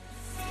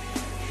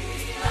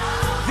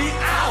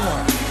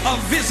hour of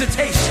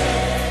visitation.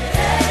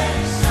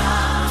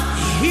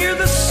 Hear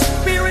the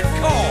Spirit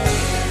call.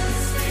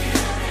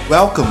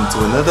 Welcome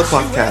to another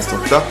podcast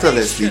of Dr.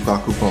 Leslie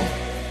Kwakupong.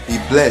 Be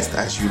blessed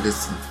as you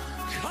listen.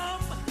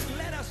 Come,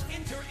 let us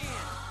enter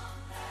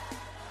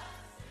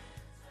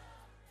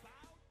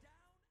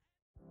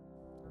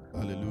in.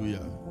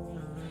 Hallelujah.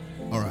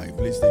 All right,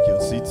 please take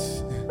your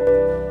seats.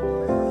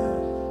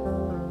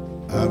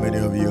 How many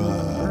of you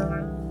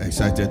are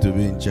excited to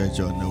be in church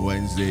on a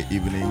Wednesday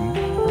evening?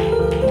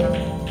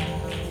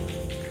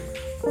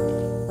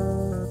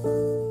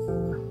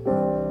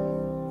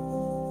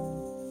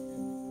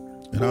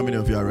 And how many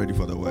of you are ready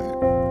for the word?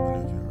 How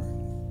many of you are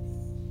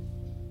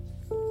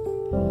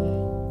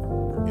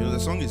ready? You know, the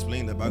song is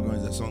playing in the background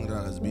is a song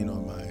that has been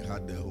on my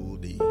heart the whole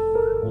day.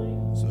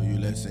 So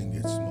let's sing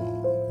it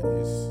small.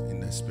 It's in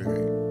the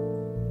spirit.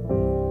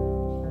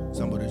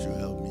 Somebody should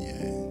help me.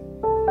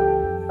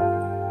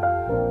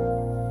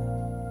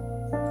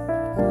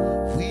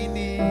 We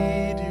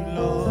need you,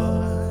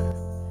 Lord.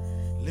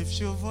 Lift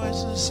your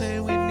voice and say,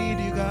 we need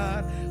you,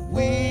 God.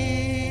 We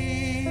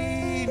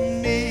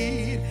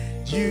need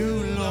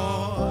you,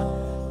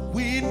 Lord.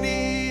 We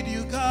need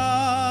you,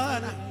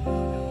 God.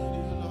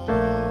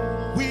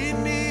 We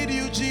need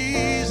you,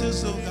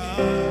 Jesus, oh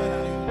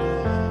God.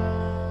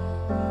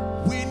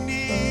 We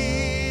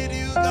need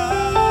you,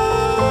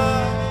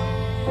 God.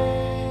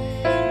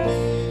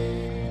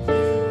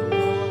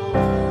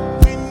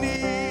 We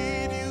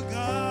need you,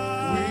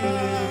 God.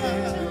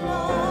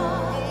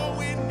 Oh,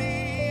 we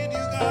need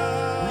you,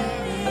 God.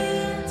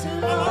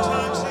 One more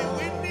time, say,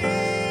 we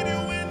need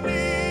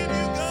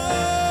you,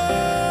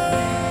 God.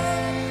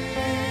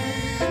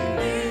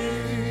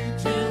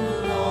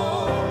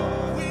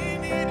 We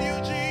need you,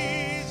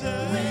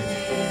 Jesus. We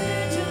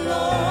need you,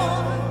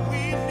 Lord.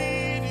 We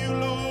need you,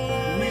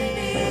 Lord. We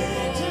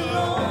need you,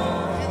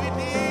 Lord. We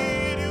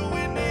need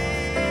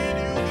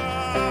you,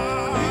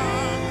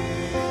 God.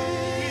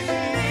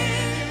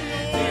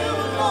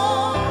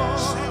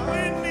 Say,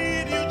 we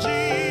need you,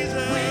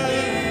 Jesus. We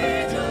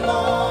need you,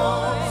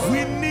 Lord. We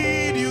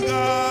need you,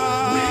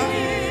 God. We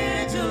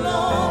need you,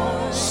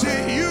 Lord.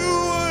 Say, you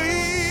are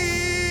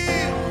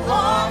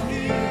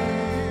here.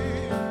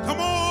 Come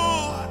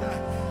on.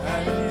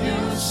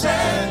 You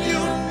said you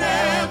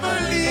never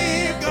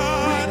leave,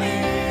 God. We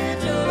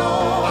need you,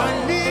 Lord. I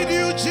need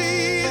you,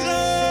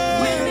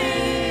 Jesus. We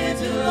need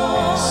you,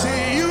 Lord.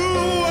 Say, you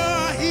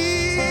are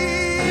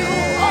here. You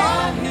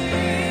are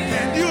here.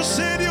 And you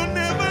said you'll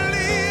never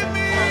leave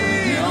me.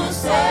 You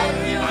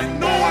said you I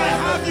know I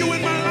have you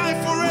in my life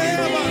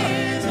forever.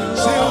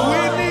 Say,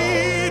 we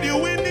need you,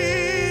 we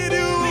need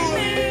you. We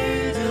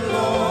need you,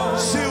 Lord.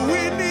 Say,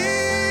 we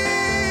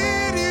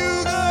need you,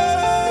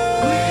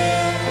 God. We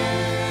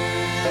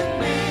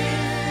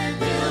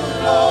need you,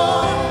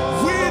 Lord.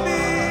 We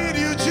need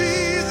you,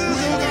 Jesus,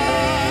 oh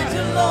God.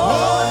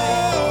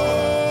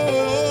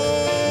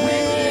 We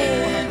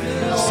need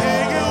you, Lord. Say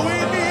it, we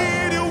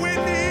need you, we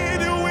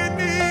need you, we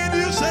need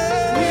you. Say,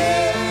 we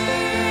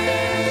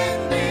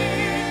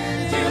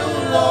need you,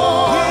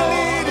 Lord. We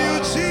need you,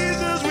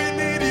 Jesus, we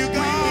need you,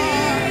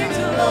 God.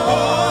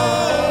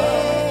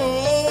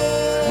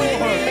 We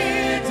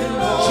need you,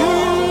 Lord. You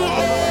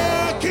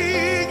are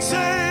King,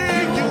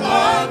 say you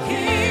are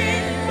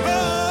King.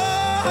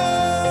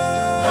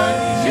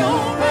 You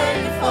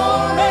reign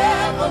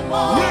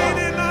forevermore. Reign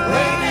in our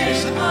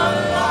lives.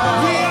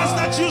 We ask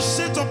that you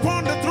sit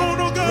upon the throne,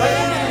 oh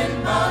God.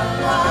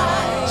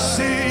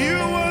 Say you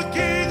are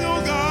King,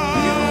 oh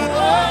God. You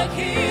are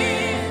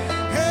King.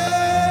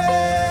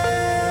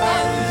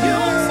 You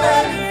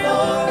reign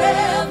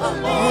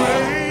forevermore.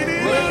 Reign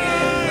in our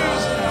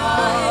lives.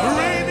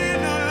 Reign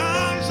in our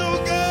lives, oh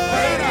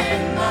God.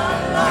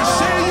 We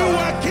say you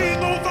are King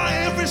over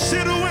every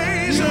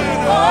situation.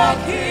 You are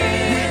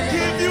King. We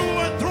give you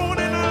a throne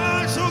in our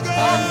lives, oh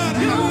God.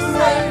 You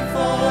reign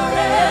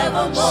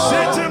forevermore.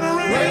 Sit and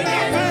reign the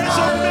affairs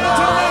of men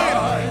tonight.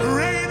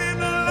 Reign in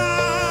our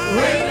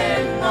lives. Reign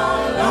in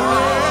our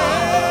lives.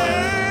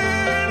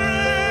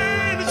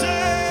 Reign,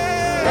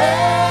 say. Reign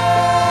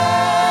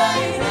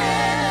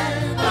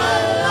in my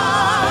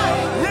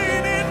life.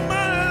 Reign in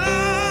my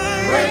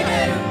life. Reign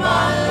in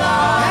my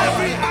life.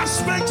 Every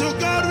aspect of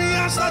God, we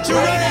ask that you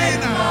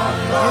reign.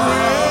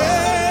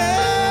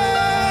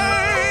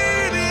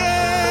 Reign, yeah.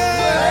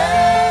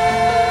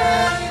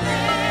 Reign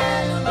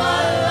in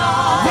my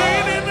life.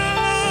 Reign in our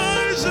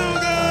lives, oh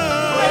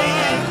God.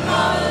 Reign in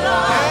my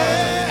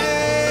life.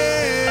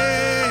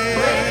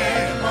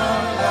 Reign in my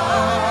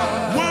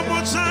life. One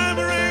more time,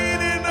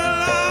 reign in our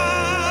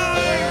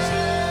lives.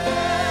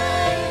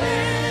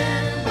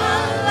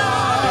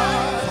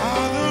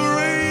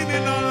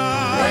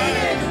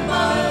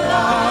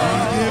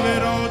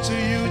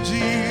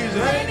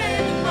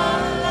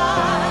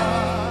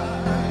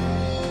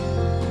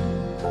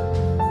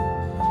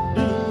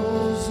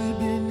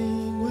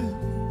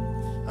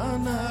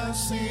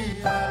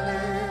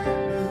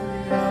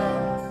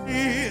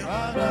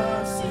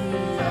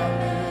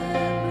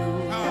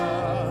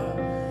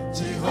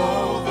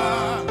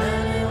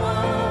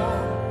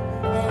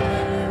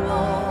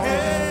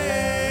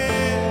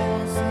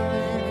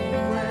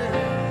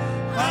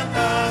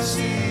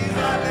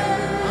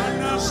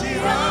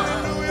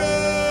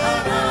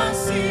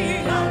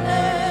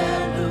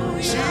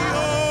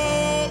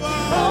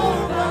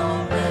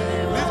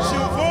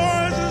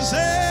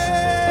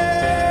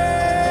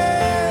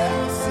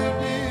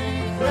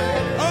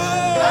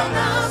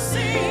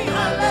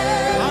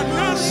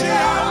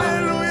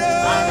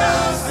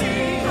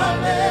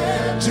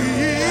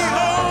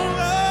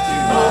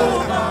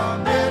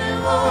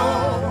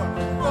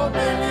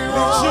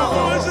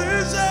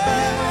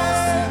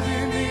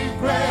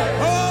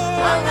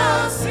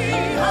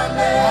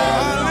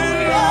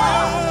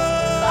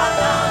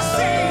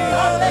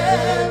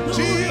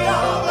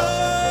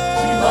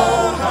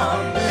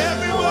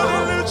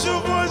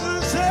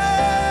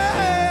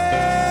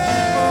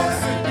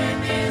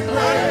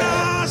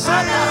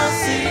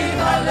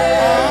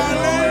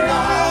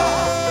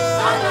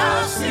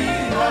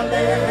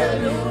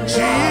 Lift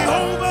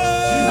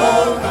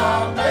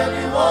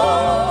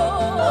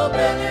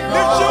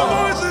your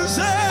voice and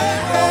say,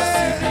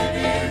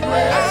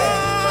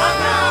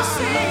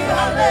 Anasi,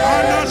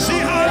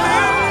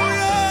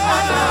 hallelujah.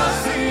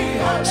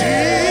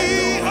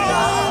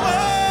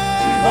 Jehovah.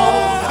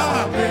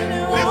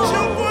 Lift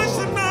your voice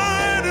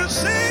tonight and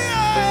say,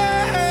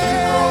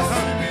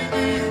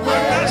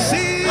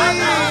 Anasi,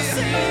 hallelujah.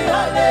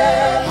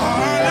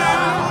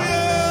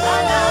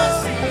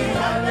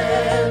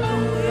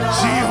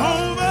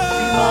 Jehovah.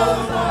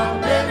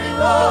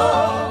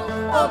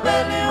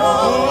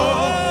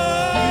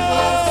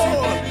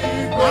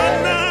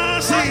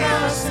 Anasi,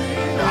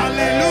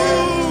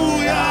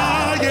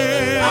 hallelujah,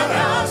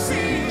 yeah.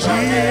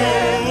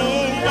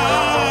 Jehovah,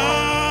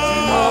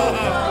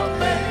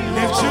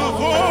 lift your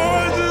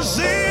voice and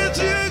say it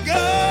to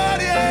God,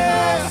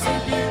 yeah.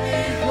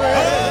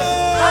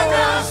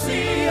 Hallelujah,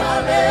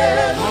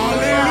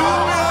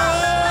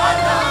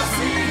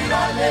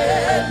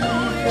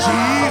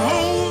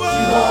 Jehovah.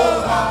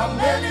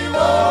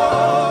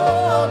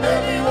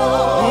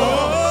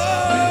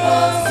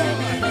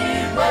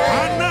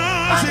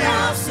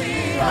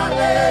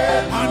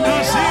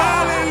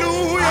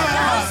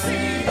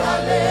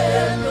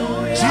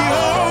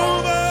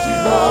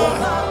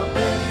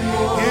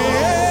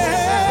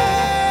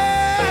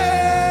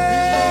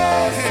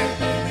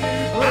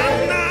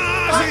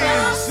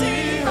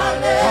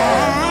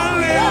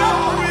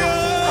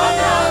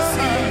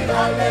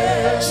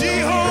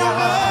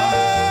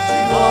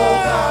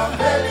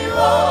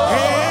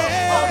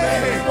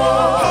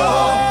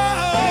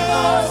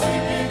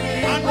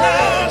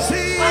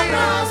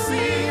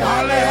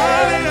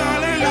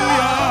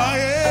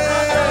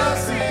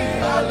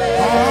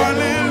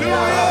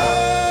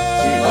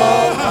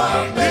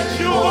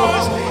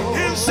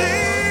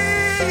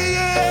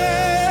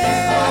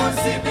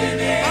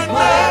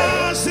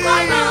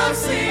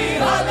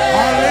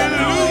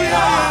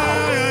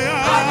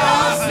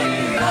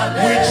 We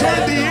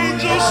join the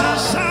angels and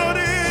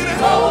shouted,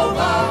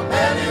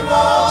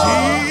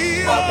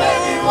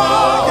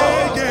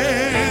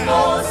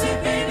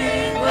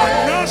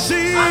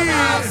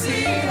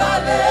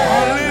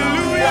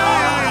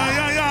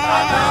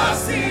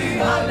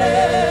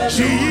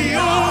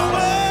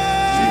 Jehovah,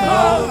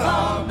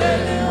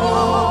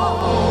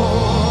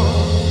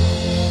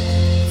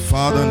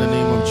 Father, in the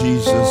name of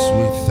Jesus,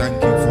 we thank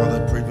you for the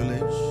privilege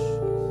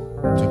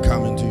to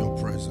come into your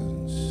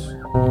presence.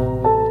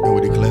 And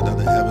we declare that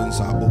the heavens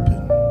are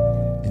open.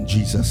 In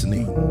Jesus'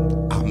 name,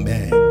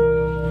 amen.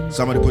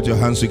 Somebody put your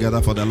hands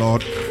together for the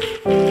Lord.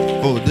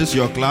 Oh, this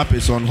your clap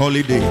is on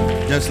holiday,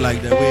 just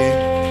like the way.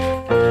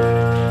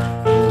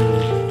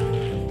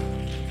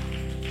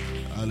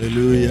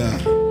 Hallelujah.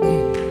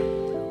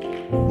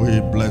 We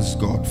bless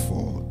God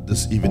for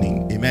this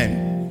evening.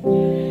 Amen.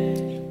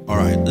 All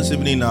right, this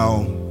evening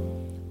now,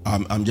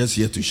 I'm just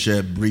here to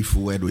share a brief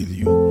word with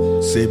you.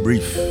 Say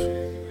brief.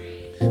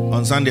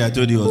 On Sunday, I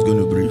told you I was going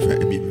to be brief,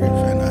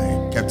 and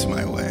I kept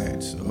my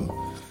word. So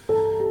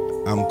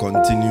I'm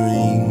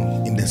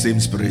continuing in the same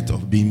spirit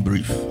of being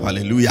brief.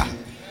 Hallelujah.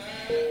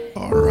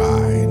 All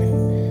right.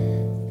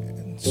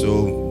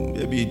 So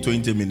maybe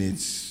 20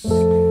 minutes,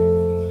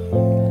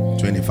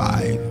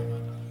 25,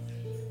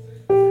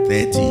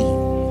 30,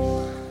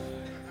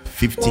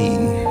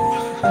 15.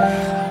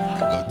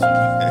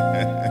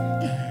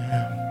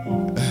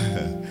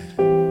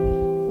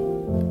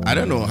 I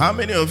don't know how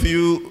many of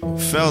you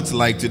felt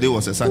like today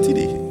was a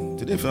Saturday.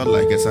 Today felt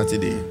like a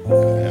Saturday.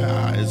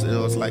 Yeah, it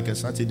was like a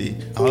Saturday.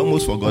 I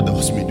almost forgot that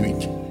was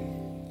midweek.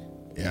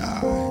 Yeah,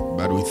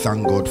 but we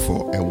thank God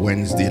for a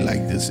Wednesday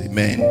like this.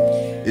 Amen.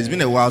 It's been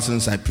a while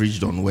since I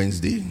preached on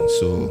Wednesday,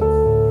 so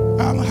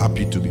I'm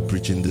happy to be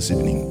preaching this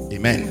evening.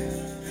 Amen.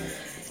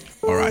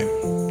 All right.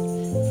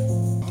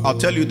 I'll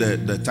tell you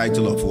the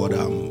title of what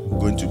I'm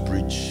going to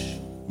preach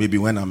maybe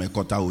when I'm a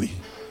quarter way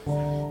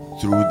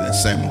through the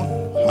sermon.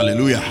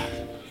 Hallelujah.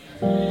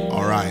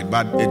 All right,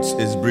 but it's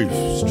brief,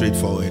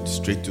 straightforward,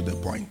 straight to the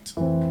point.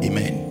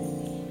 Amen.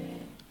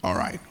 All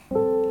right.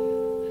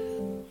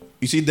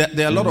 You see,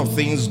 there are a lot of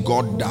things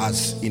God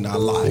does in our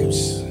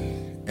lives,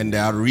 and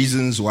there are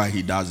reasons why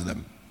he does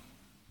them.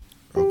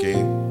 Okay?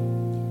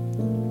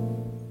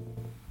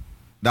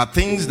 There are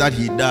things that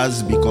he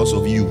does because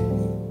of you.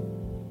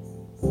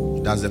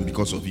 He does them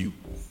because of you.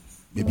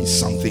 Maybe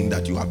something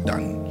that you have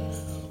done,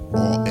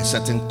 or a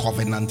certain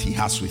covenant he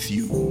has with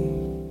you.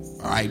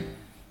 All right?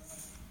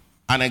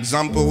 An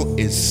example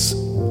is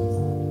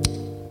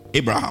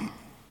Abraham.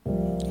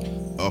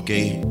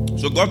 Okay?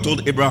 So God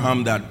told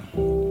Abraham that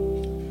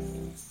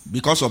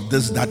because of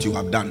this that you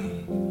have done,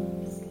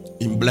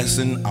 in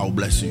blessing I'll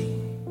bless you,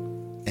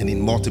 and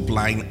in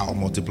multiplying I'll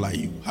multiply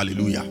you.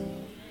 Hallelujah.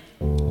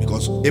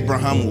 Because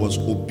Abraham was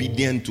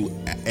obedient to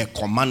a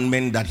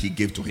commandment that he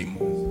gave to him,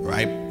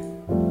 right?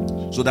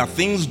 So that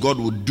things God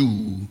would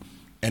do,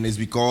 and it's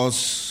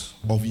because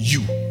of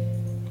you.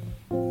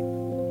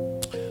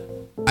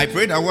 I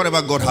pray that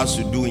whatever God has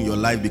to do in your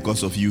life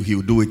because of you, he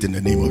will do it in the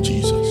name of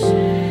Jesus.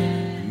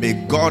 May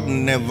God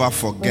never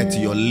forget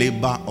your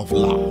labor of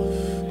love.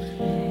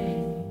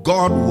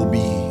 God will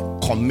be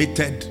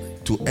committed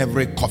to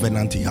every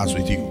covenant he has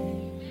with you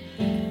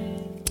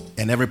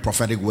and every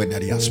prophetic word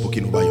that he has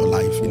spoken over your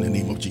life in the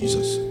name of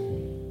Jesus.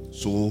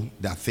 So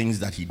there are things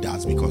that he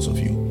does because of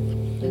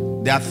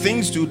you. There are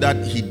things too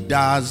that he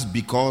does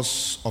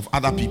because of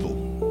other people.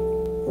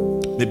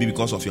 Maybe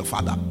because of your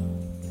father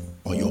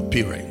or your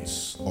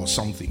parents or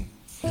something.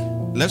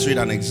 Let's read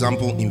an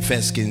example in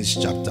 1 Kings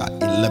chapter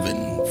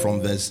 11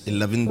 from verse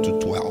 11 to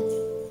 12.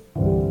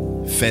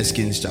 1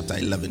 Kings chapter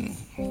 11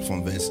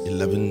 from verse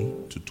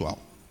 11 to 12.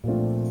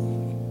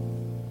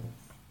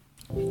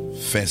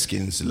 1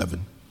 Kings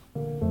 11.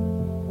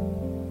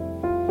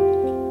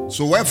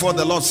 So wherefore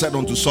the Lord said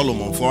unto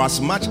Solomon, for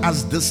as much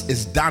as this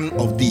is done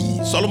of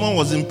thee. Solomon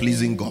wasn't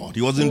pleasing God.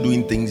 He wasn't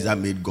doing things that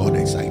made God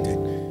excited.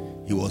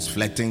 He was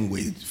flirting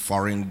with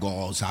foreign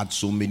gods, had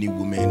so many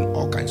women,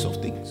 all kinds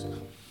of things.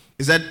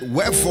 He said,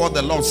 wherefore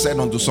the Lord said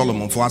unto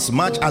Solomon, for as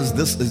much as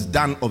this is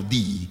done of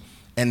thee,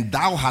 and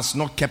thou hast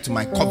not kept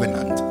my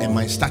covenant and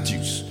my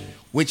statutes,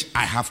 which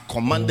I have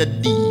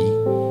commanded thee,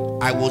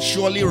 I will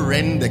surely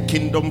rend the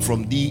kingdom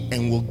from thee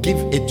and will give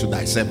it to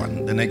thy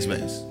servant. The next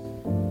verse.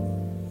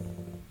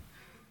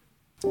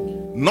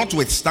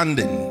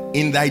 Notwithstanding,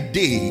 in thy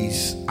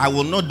days I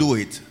will not do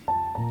it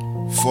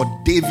for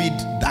David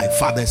thy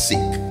father's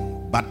sake,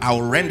 but I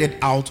will rend it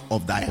out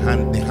of thy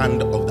hand, the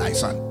hand of thy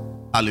son.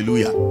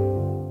 Hallelujah.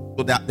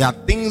 So there are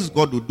things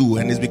God will do,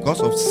 and it's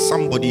because of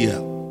somebody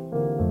else.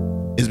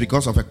 It's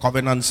because of a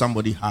covenant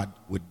somebody had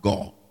with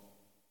God.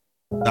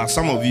 Now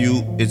some of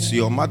you, it's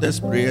your mother's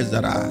prayers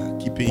that are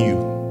keeping you.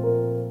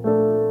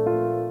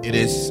 It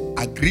is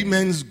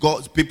agreements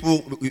God's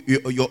people,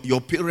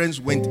 your parents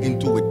went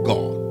into with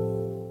God.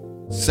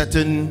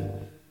 Certain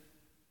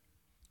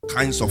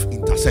kinds of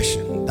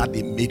intercession that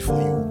they made for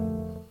you,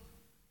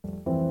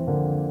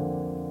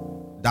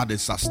 that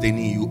is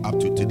sustaining you up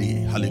to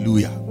today.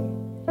 Hallelujah.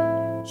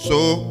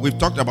 So we've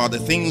talked about the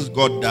things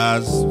God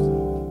does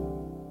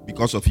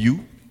because of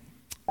you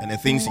and the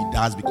things he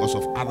does because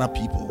of other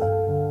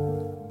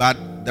people. But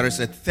there is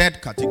a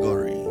third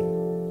category,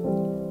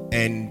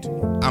 and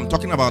I'm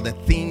talking about the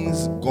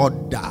things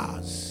God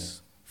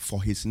does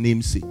for his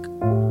name's sake.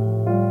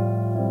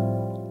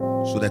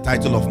 So the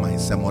title of my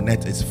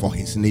sermonette is For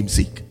His Name's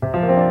Sake.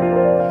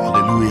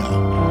 Hallelujah.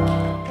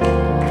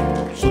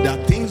 So there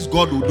are things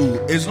God will do.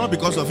 It's not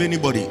because of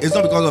anybody. It's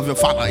not because of your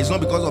father. It's not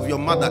because of your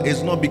mother.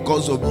 It's not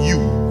because of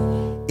you.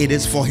 It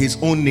is for his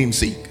own name's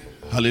sake.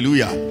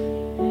 Hallelujah.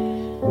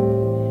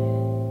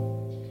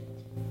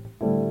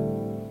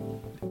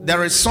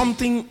 There is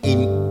something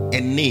in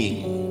a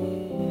name.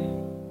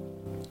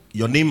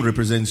 Your name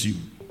represents you.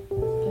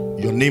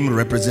 Your name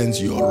represents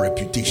your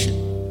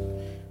reputation.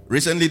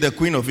 Recently, the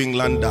Queen of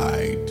England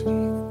died,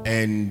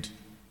 and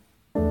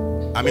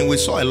we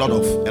saw a lot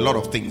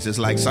of things. It's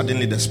like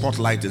suddenly the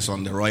spotlight is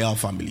on the royal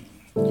family.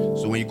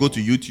 So when you go to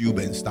YouTube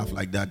and stuff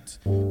like that,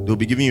 they'll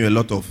be giving you a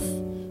lot of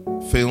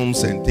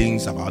films and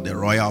things about the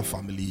royal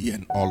family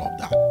and all of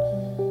that.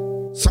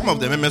 Some of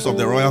the members of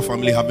the royal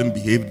family haven't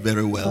behaved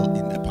very well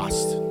in the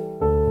past,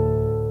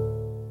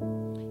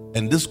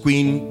 and this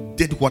queen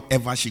did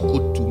whatever she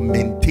could to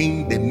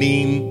maintain the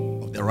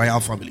name of the royal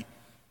family,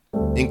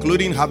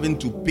 including having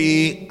to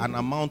pay an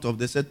amount of,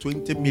 they said,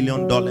 $20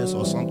 million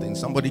or something.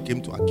 Somebody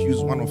came to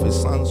accuse one of his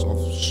sons of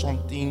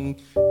something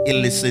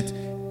illicit,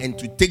 and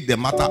to take the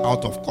matter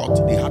out of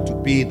court, they had to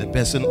pay the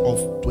person of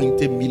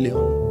 $20 million.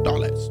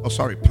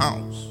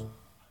 Pounds.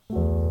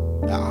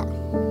 Yeah,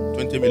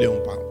 20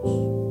 million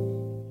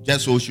pounds.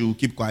 Just so she will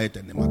keep quiet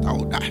and the matter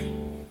will die.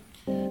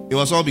 It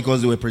was all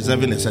because they were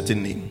preserving a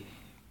certain name.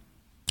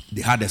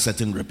 They had a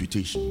certain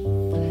reputation.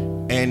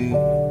 And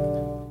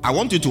I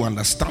want you to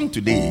understand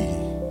today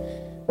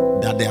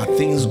that there are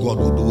things God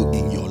will do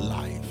in your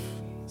life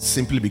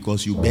simply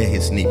because you bear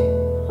his name.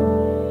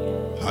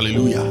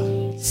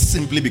 Hallelujah.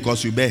 Simply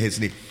because you bear his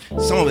name.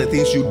 Some of the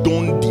things you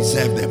don't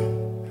deserve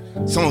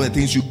them. Some of the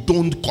things you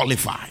don't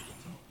qualify.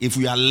 If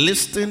we are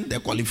listing the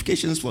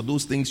qualifications for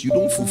those things, you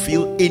don't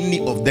fulfill any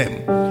of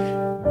them.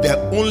 The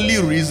only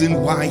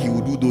reason why he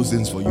will do those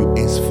things for you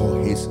is for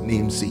his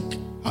name's sake.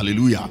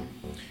 Hallelujah.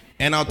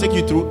 And I'll take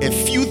you through a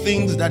few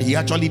things that he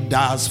actually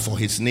does for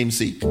his name's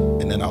sake,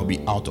 and then I'll be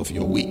out of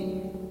your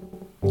way.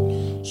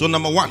 So the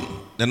number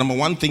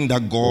one thing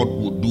that God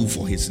will do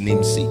for his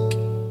name's sake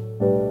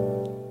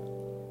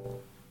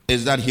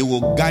is that he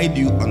will guide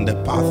you on the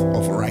path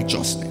of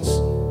righteousness.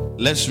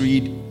 Let's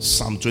read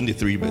Psalm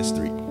 23 verse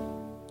 3.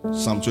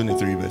 Psalm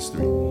 23 verse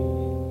 3.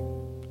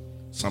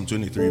 Psalm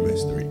 23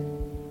 verse 3.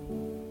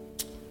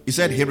 He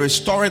said, he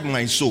restored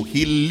my soul.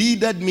 He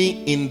leaded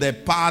me in the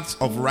paths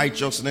of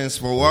righteousness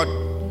for what?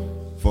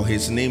 For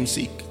his name's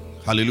sake.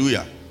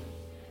 Hallelujah.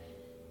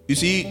 You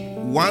see,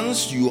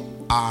 once you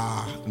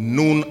are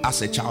known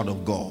as a child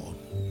of God,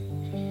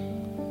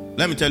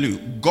 let me tell you,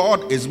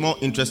 God is more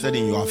interested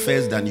in your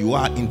affairs than you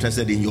are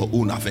interested in your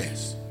own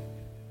affairs.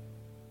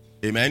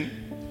 Amen.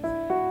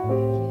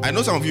 I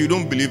know some of you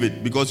don't believe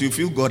it because you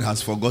feel God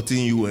has forgotten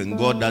you and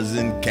God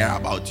doesn't care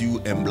about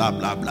you and blah,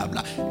 blah, blah,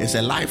 blah. It's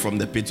a lie from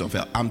the pits of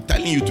hell. I'm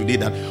telling you today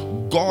that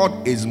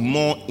God is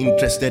more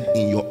interested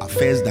in your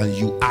affairs than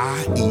you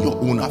are in your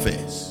own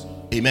affairs.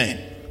 Amen.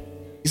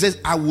 He says,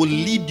 I will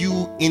lead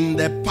you in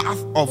the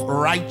path of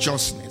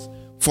righteousness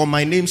for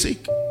my name's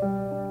sake.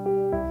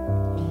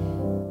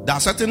 There are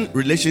certain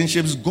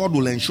relationships God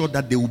will ensure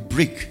that they will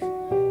break.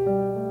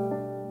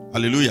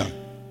 Hallelujah.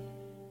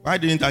 Why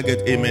didn't I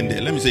get amen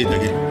there? Let me say it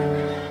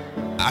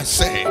again. I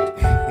said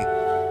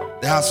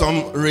there are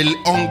some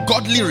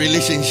ungodly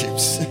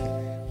relationships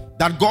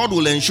that God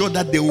will ensure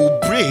that they will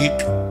break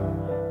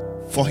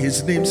for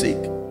his name's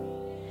sake.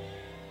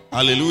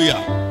 Hallelujah.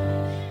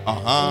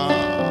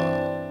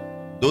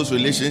 Those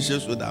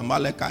relationships with the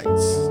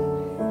Amalekites,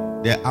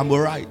 the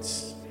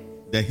Amorites,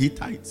 the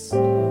Hittites,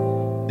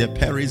 the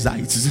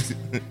Perizzites.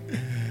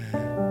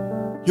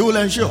 He will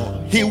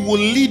ensure, he will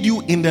lead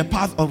you in the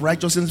path of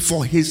righteousness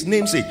for his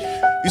name's sake.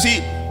 You see,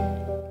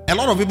 a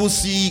lot of people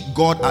see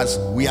God as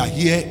we are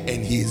here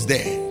and he is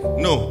there.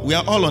 No, we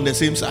are all on the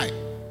same side.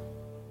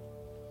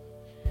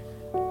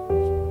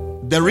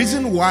 The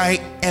reason why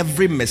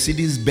every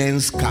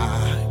Mercedes-Benz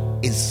car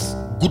is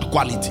good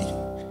quality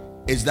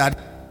is that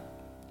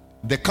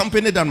the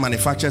company that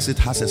manufactures it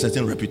has a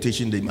certain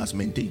reputation they must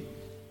maintain.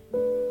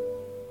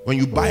 When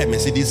you buy a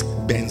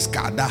Mercedes-Benz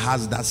car that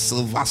has that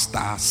silver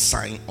star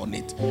sign on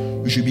it,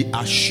 you should be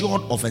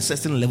assured of a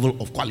certain level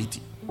of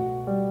quality.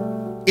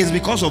 It's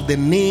because of the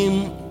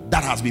name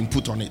that has been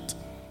put on it.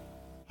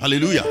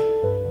 Hallelujah.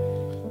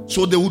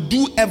 So they will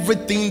do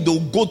everything. They'll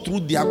go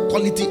through their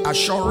quality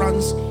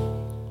assurance.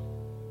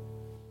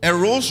 A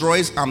Rolls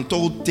Royce, I'm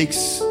told,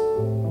 takes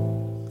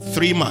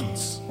 3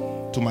 months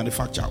to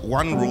manufacture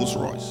one Rolls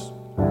Royce.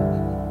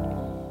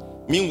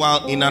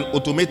 Meanwhile, in an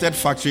automated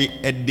factory,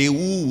 a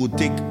Daewoo would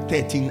take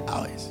 13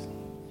 hours.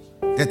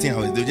 13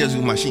 hours. They just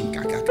do machine.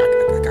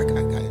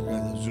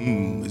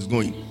 It's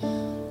going.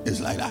 It's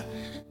like that.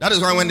 That is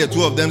why when the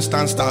two of them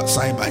stand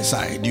side by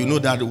side, you know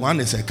that one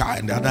is a car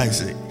and the other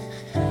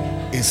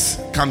is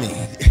coming.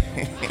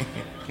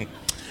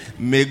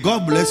 May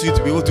God bless you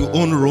to be able to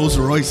own Rolls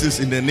Royces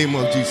in the name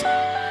of Jesus.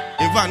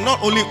 In fact, not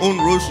only own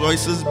Rolls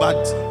Royces, but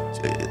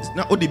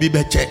not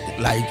ODB check,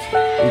 like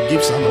we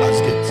give some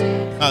as gifts.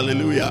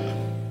 Hallelujah.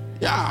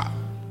 Yeah.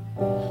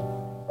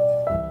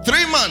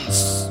 3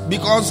 months,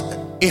 because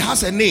it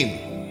has a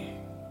name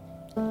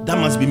that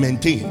must be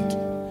maintained.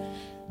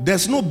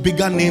 There's no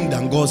bigger name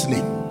than God's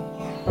name.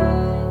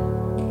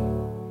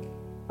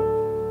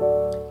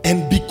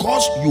 And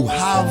because you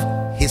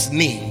have his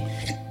name,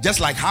 just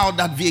like how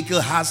that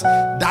vehicle has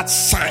that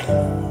sign,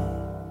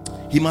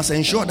 he must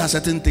ensure that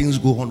certain things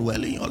go on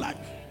well in your life.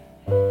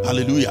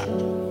 Hallelujah.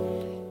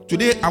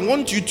 Today, I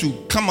want you to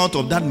come out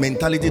of that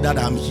mentality that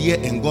I'm here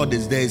and God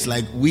is there. It's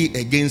like we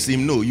against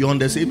him. No, you're on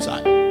the same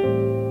side.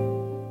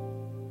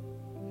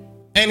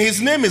 And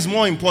his name is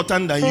more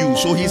important than you.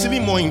 So he's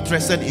even more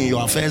interested in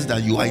your affairs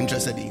than you are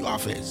interested in your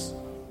affairs.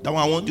 That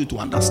one, I want you to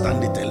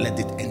understand it and let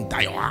it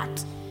enter your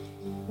heart.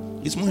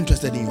 He's more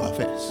interested in your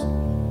affairs.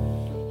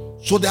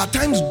 So there are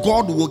times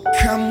God will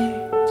come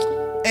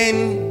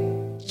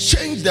and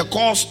change the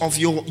course of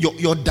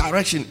your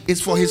direction.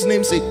 It's for his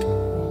name's sake.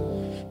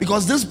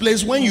 Because this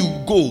place, when you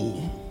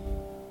go,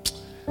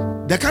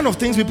 the kind of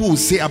things people will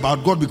say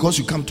about God because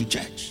you come to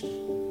church.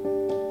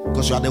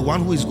 Because you are the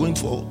one who is going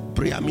for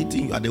prayer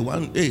meeting. You are the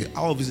one, hey,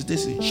 our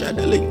visitation, share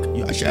the link.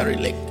 You are sharing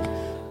link.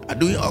 You are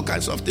doing all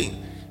kinds of things.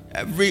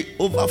 Every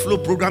overflow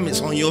program is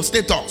on your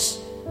status.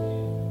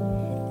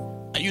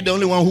 Are you the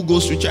only one who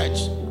goes to church?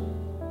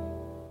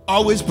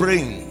 Always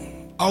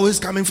praying. Always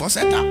coming for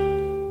setup.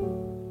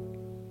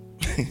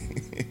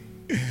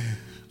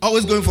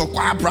 Always going for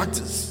choir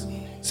practice.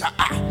 So,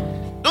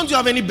 don't you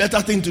have any better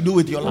thing to do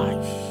with your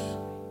life?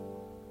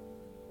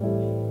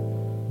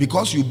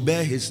 Because you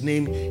bear his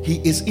name, he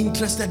is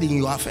interested in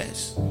your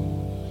affairs.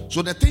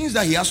 So the things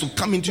that he has to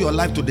come into your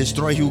life to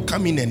destroy, he will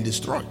come in and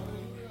destroy.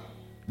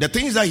 The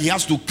things that he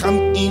has to come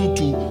in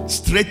to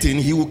straighten,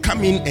 he will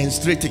come in and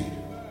straighten.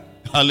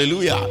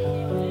 Hallelujah.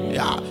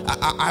 Yeah,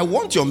 I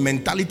want your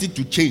mentality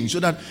to change so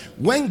that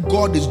when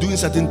God is doing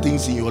certain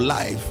things in your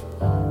life,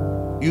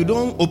 you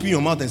don't open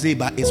your mouth and say,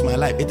 but it's my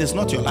life. It is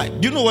not your life.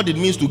 Do you know what it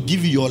means to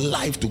give your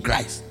life to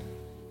Christ?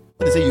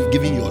 When they say you've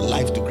given your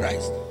life to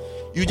Christ,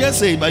 you just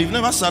say it, but you've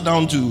never sat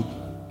down to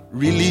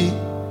really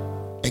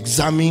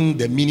examine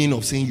the meaning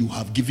of saying you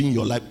have given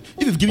your life.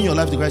 If you've given your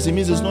life to Christ, it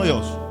means it's not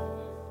yours.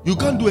 You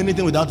can't do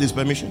anything without his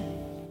permission.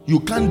 You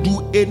can't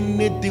do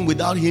anything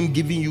without him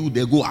giving you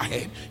the go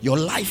ahead. Your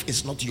life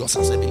is not yours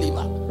as a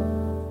believer.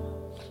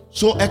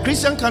 So a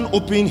Christian can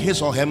open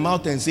his or her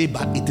mouth and say,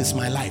 but it is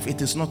my life.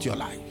 It is not your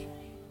life.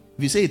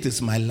 If you say it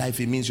is my life,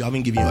 it means you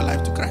haven't given your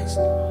life to Christ.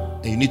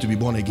 And you need to be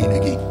born again.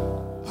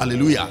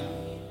 Hallelujah.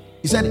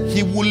 He said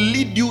he will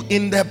lead you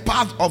in the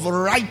path of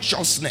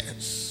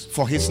righteousness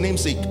for his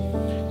name's sake.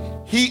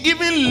 He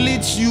even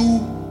leads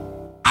you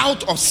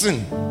out of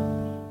sin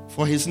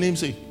for his name's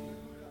sake.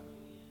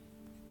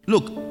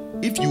 Look,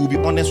 if you will be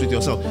honest with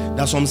yourself,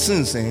 there are some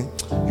sins you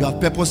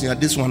have purpose in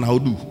this one I'll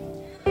do.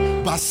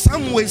 But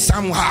some way,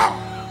 somehow,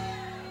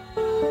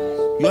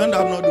 you end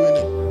up not doing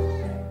it.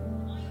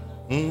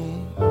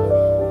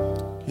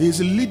 He's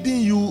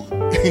leading you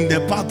in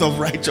the path of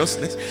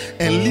righteousness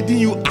and leading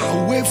you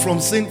away from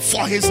sin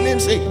for his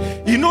name's sake.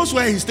 He knows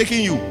where he's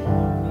taking you.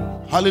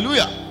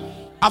 Hallelujah.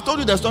 I've told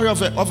you the story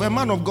of a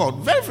man of God,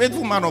 very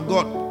faithful man of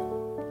God.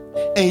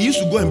 And he used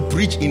to go and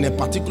preach in a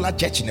particular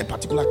church in a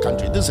particular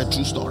country. This is a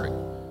true story.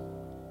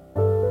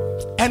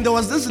 And there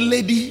was this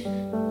lady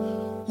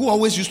who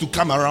always used to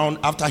come around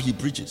after he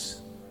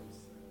preaches,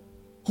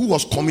 who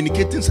was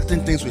communicating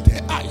certain things with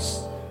her eyes.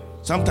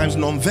 Sometimes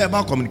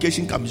non-verbal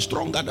communication can be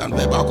stronger than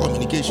verbal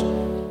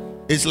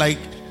communication. It's like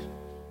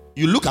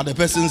you look at the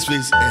person's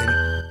face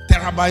and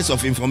terabytes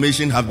of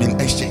information have been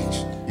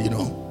exchanged,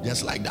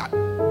 just like that.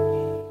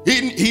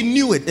 He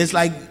knew it. It's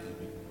like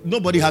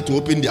nobody had to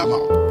open their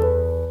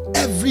mouth.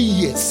 Every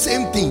year,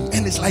 same thing.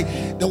 And it's like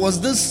there was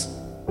this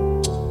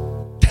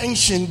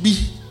tension.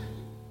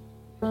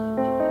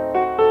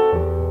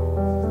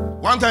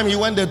 One time he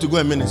went there to go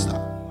and minister.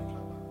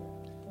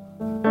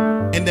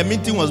 And the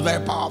meeting was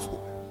very powerful.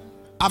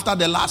 After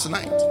the last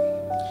night,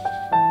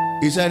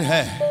 he said,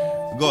 "Hey,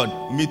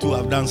 God, me too,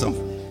 I've done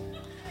something.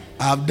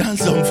 I have done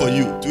something for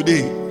you.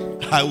 Today,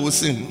 I will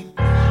sing."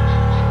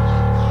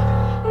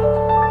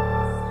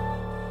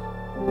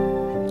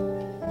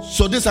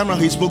 So this time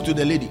around, he spoke to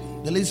the lady.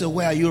 The lady said,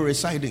 "Where are you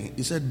residing?"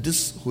 He said,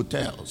 "This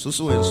hotel,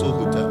 so and so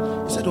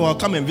hotel." He said, "Oh, I'll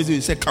come and visit."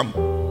 He said, "Come."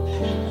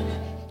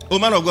 Oh,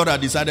 man of God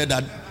had decided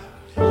that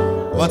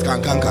what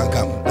can.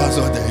 That's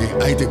what the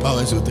IT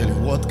powers will tell you.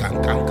 What can.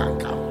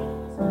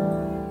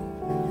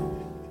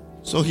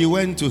 So he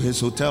went to his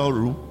hotel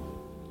room,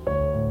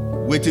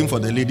 waiting for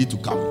the lady to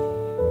come.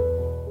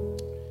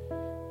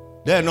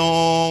 Then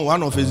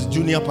one of his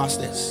junior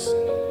pastors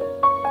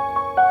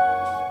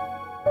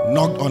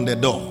knocked on the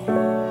door.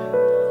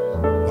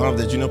 One of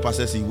the junior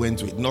pastors he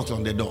went with knocked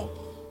on the door,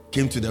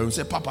 came to the room,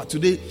 said, "Papa,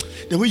 today,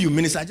 the way you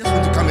minister, I just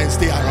want to come and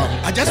stay around.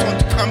 I just want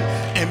to come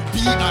and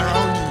be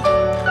around you."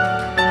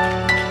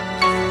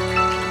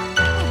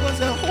 I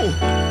said, "Oh,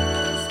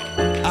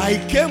 I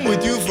came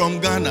with you from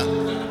Ghana.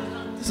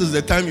 This is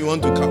the time you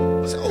want to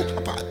come." I said, "Oh,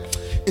 Papa,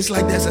 it's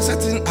like there's a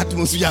certain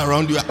atmosphere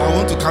around you. I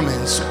want to come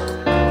and soak."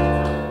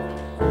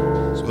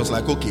 So I was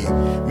like, "Okay,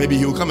 maybe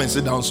he'll come and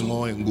sit down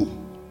small and go."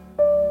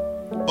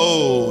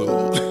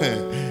 Oh,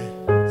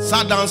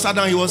 sat down.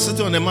 He was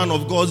sitting on the man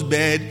of God's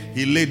bed.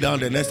 He laid down.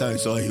 The next time he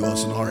saw, he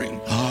was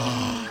snoring.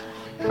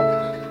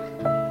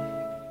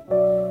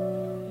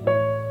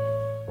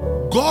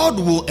 God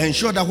will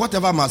ensure that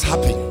whatever must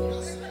happen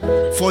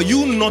for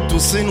you not to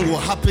sin will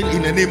happen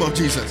in the name of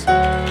Jesus.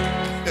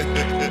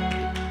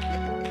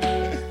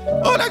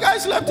 Oh, the guy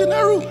slept in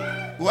the room.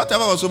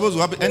 Whatever was supposed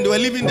to happen. And they were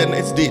leaving the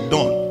next day,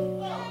 dawn.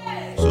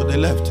 So they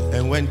left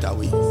and went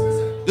away.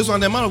 This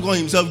one, the man of God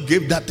himself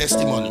gave that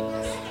testimony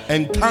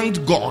and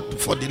thanked God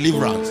for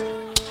deliverance.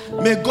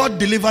 May God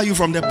deliver you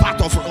from the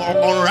path of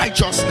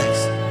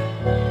unrighteousness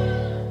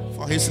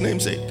for his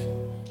name's sake.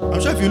 I'm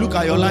sure if you look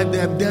at your life,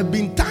 there have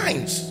been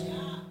times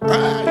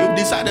you've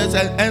decided,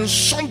 and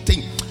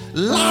something,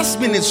 last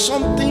minute,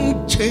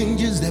 something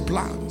changes the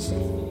plans.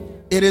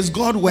 It is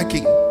God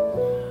working.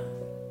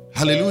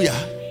 Hallelujah.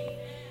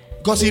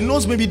 Because he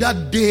knows maybe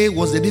that day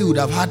was the day you would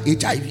have had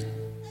HIV.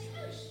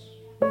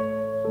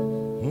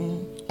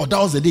 Or that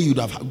was the day you'd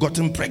have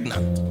gotten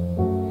pregnant.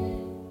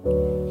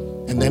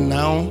 And then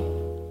now,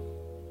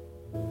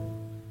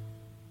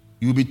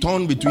 you'll be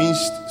torn between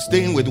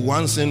staying with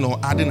one sin or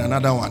adding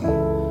another one,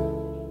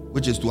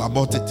 which is to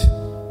abort it.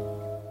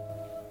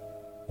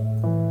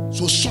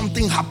 So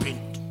something happened.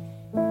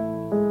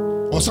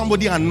 Or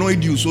somebody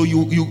annoyed you, so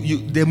you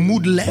the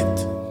mood left.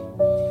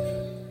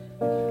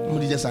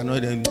 Somebody just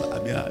annoyed them.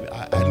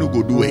 I no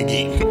go do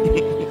again.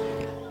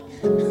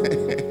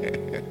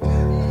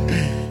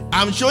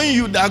 I'm showing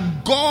you that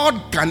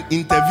God can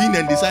intervene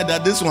and decide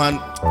that this one,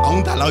 I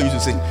won't allow you to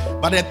sin.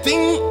 But the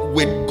thing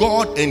with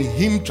God and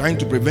him trying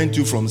to prevent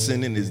you from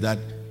sinning is that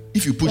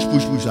if you push,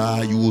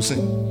 you will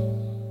sin.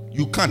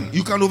 You can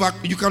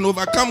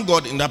overcome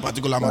God in that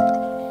particular matter.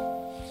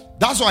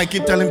 That's why I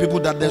keep telling people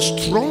that the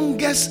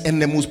strongest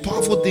and the most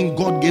powerful thing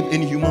God gave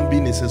any human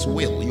being is his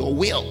will. Your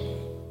will.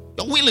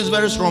 Your will is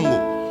very strong.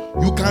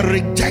 You can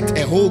reject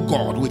a whole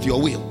God with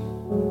your will.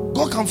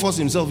 God can't force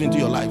himself into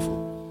your life.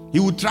 He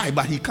will try,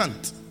 but he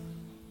can't.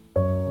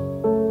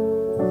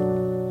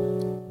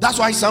 That's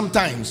why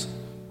sometimes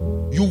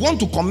you want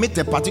to commit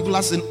a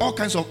particular sin, all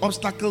kinds of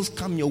obstacles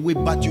come your way,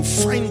 but you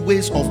find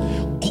ways of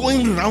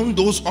going around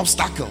those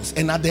obstacles.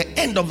 And at the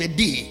end of the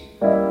day,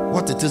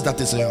 what it is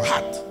that is in your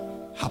heart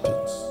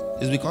happens.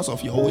 It's because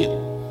of your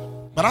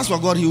will. But as for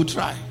God, he will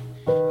try.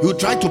 He will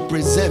try to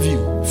preserve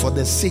you for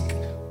the sake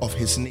of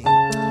his name.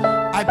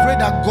 I pray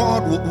that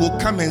God will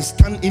come and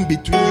stand in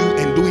between you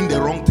and doing the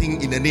wrong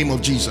thing in the name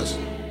of Jesus.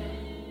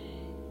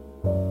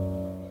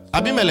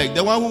 Abimelech,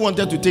 the one who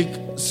wanted to take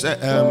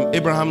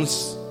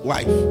Abraham's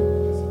wife,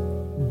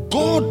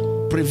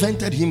 God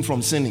prevented him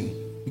from sinning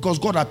because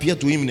God appeared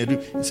to him in a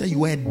dream. He said,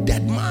 "You are a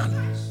dead man.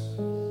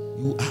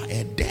 You are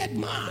a dead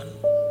man.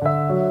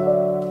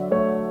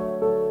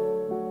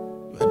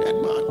 You are a dead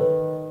man.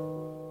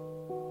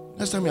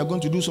 Next time you are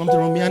going to do something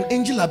wrong, an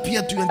angel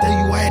appeared to you and tell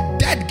you, you are a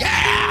dead girl."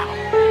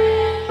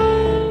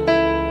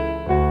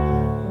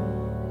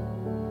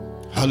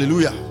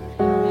 Hallelujah.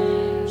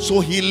 So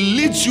he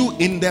leads you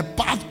in the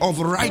path of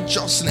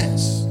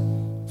righteousness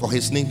for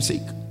his name's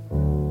sake.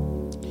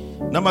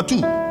 Number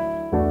 2.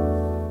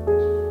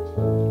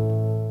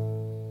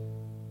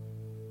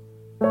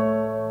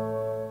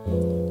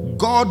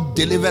 God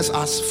delivers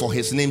us for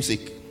his name's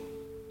sake.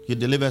 He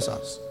delivers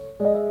us.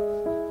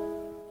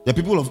 The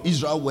people of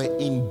Israel were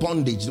in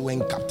bondage. They were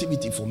in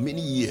captivity for many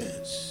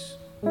years.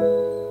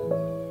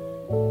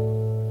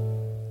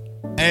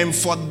 And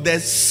for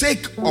the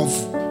sake of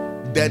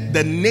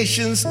the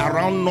nations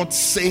around not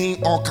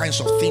saying all kinds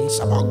of things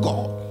about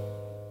God,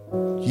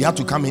 he had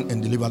to come in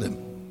and deliver them.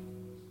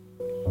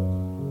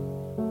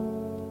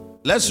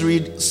 Let's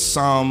read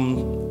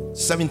Psalm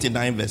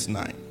 79 verse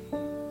 9.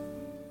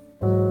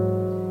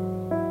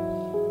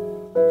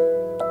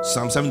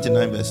 Psalm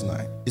 79 verse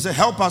 9. It says,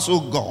 help us, O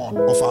God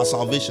of our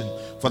salvation,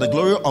 for the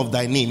glory of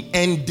thy name,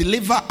 and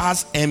deliver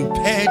us and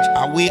purge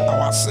away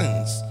our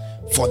sins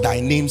for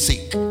thy name's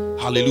sake.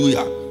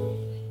 Hallelujah.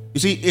 You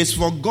see, it's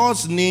for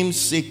God's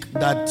name's sake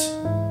that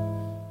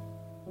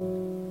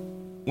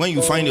when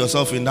you find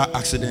yourself in that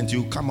accident,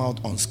 you come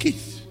out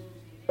unscathed.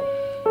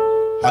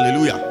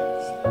 Hallelujah.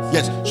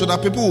 Yes, so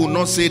that people will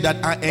not say that,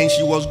 and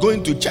she was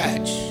going to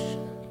church.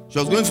 She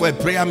was going for a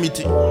prayer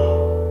meeting.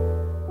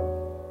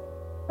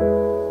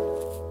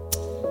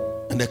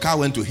 And the car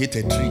went to hit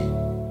a tree.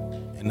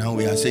 And now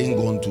we are saying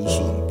gone too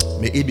soon.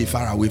 May it be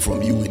far away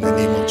from you in the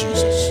name of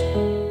Jesus.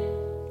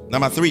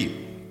 Number 3.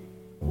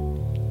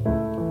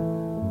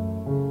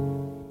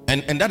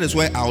 And that is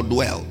where I'll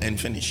dwell and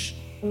finish.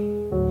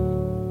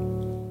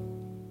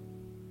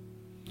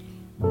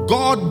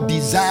 God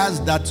desires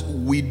that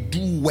we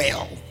do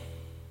well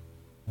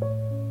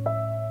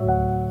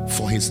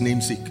for his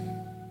name's sake.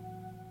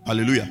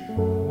 Hallelujah.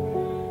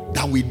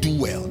 That we do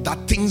well,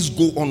 that things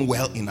go on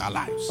well in our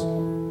lives,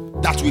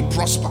 that we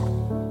prosper,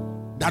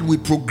 that we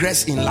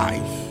progress in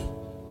life,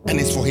 and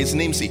it's for his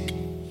name's sake.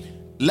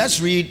 Let's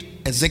read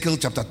Ezekiel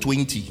chapter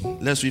 20.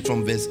 Let's read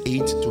from verse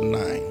 8 to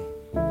 9.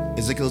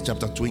 Ezekiel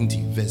chapter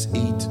 20 verse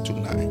 8 to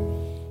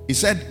 9. He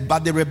said,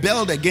 but they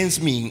rebelled against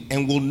me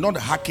and will not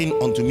hearken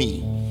unto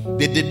me.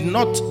 They did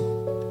not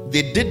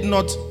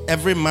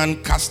every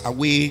man cast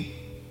away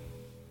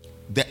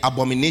the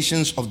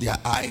abominations of their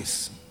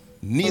eyes,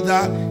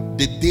 neither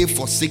did they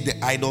forsake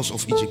the idols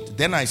of Egypt.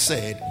 Then I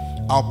said,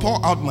 I'll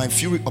pour out my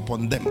fury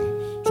upon them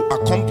to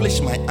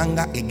accomplish my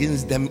anger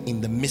against them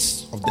in the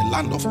midst of the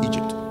land of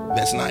Egypt.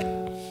 Verse 9.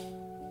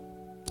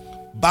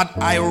 But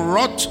I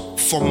wrought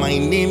for my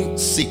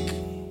name's sake.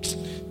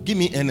 Give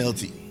me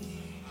NLT.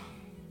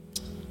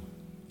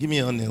 Give me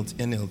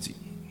NLT.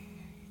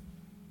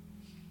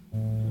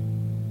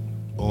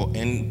 Or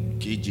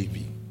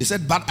NKJV. He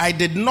said, but I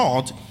did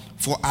not,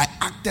 for I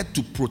acted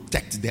to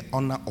protect the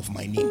honor of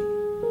my name.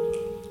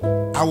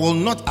 I will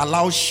not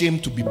allow shame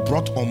to be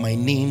brought on my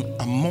name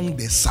among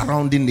the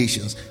surrounding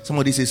nations.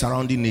 Somebody say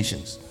surrounding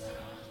nations.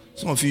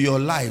 Some of you, your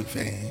life,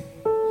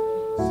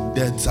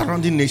 the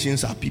surrounding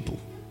nations are people.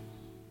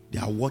 They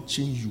are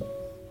watching you.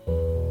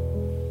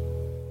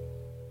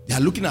 They are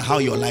looking at how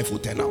your life will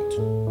turn out.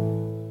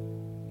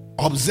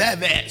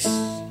 Observers,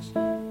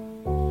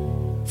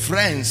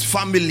 friends,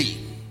 family.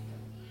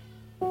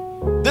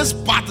 This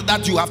path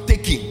that you have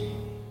taken,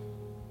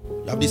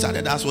 you have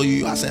decided that's why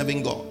you are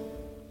serving God.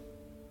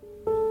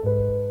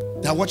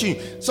 They are watching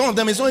you. Some of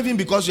them, it's not even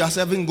because you are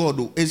serving God,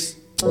 though. It's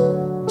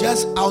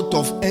just out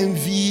of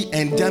envy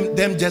and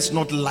them just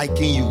not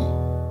liking you.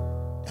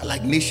 They are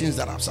like nations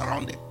that are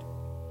surrounded.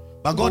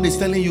 But God is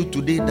telling you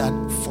today that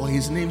for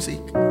his name's sake,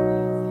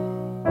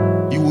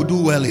 you will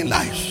do well in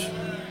life.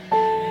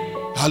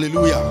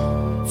 Hallelujah.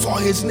 For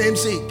his name's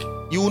sake,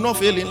 you will not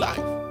fail in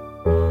life.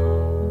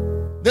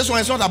 This one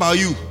is not about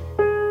you.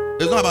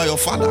 It's not about your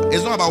father.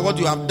 It's not about what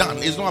you have done.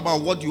 It's not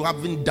about what you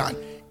haven't done.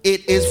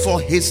 It is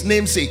for his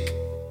name's sake.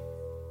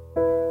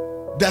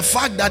 The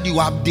fact that you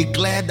have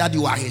declared that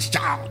you are his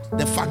child,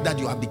 the fact that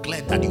you have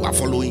declared that you are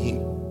following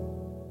him,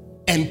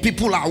 and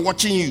people are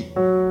watching you.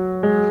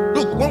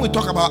 Look, when we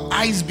talk about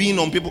eyes being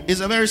on people, it's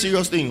a very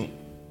serious thing.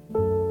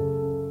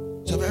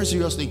 It's a very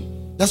serious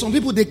thing. There's some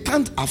people, they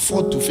can't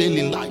afford to fail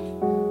in life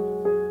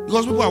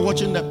because people are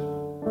watching them.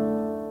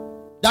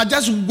 They're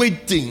just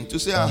waiting to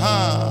say,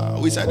 aha,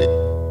 we said it.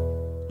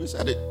 We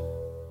said it.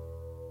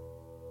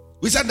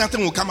 We said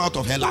nothing will come out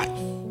of her life.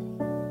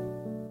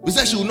 We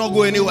said she will not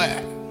go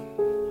anywhere.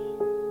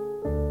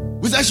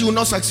 We said she will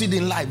not succeed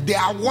in life. They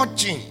are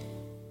watching.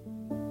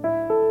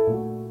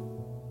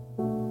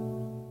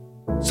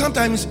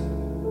 Sometimes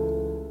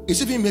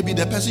it's even maybe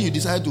the person you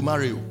decided to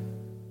marry.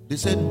 They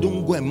said,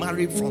 don't go and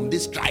marry from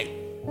this tribe.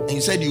 And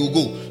you said you will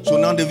go. So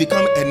now they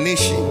become a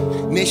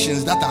nation.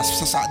 Nations that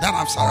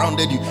have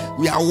surrounded you.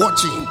 We are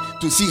watching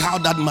to see how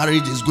that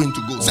marriage is going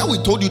to go. So we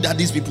told you that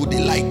these people,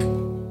 they like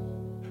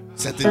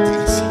certain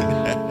things.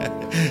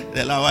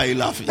 They're like, why are you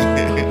laughing?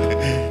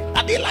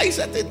 And they like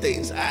certain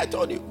things. I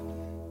told you.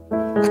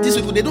 But these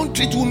people, they don't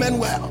treat women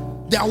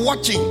well. They are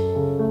watching.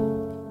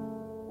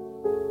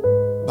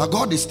 But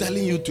God is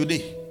telling you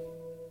today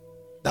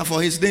that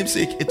for his name's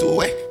sake, it will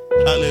work.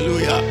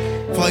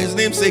 Hallelujah. For his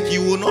name's sake,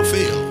 you will not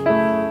fail.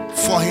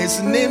 for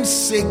his name's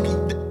sake,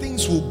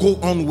 things will go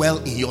on well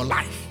in your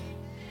life.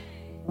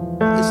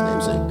 For his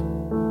name's sake.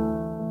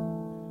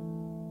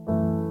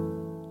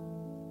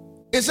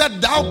 He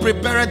said, thou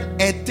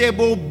prepared a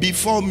table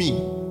before me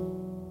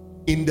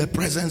in the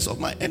presence of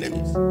my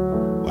enemies.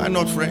 Why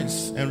not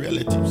friends and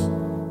relatives?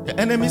 The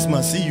enemies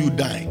must see you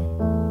die.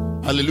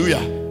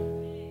 Hallelujah.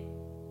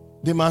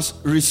 They must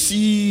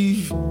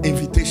receive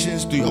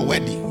invitations to your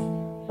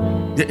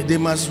wedding. They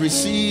must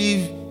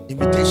receive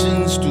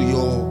invitations to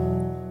your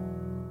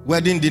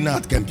wedding dinner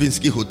at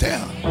Kempinski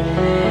Hotel.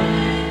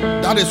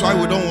 That is why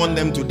we don't want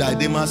them to die.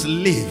 They must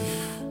live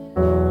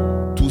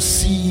to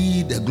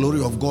see the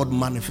glory of God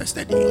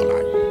manifested in your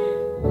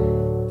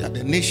life. They are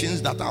the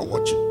nations that are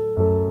watching.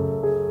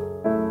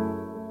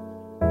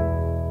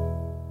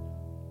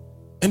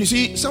 And you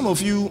see, some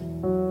of you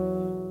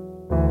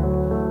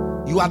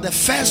are the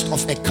first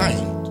of a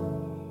kind.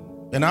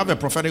 And I have a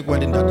prophetic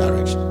word in that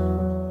direction.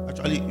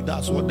 Actually,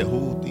 that's what the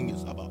whole thing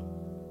is about.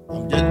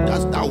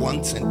 That's that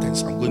one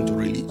sentence I'm going to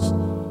release.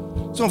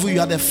 Some of you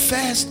are the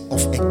first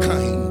of a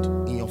kind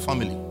in your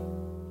family.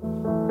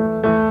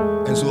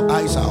 And so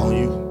eyes are on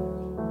you.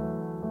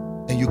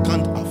 And you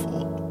can't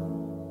afford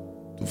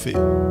to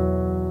fail.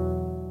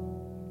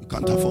 You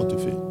can't afford to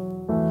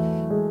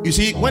fail. You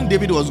see, when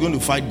David was going to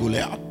fight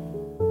Goliath,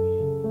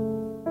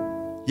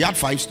 he had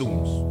 5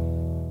 stones.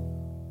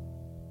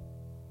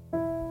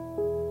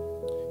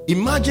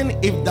 Imagine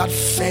if that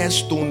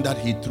first stone that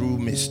he threw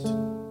missed.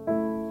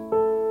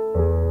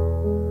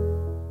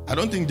 I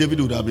don't think David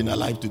would have been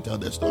alive to tell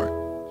the story.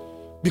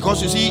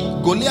 Because you see,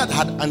 Goliath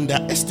had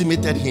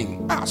underestimated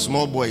him.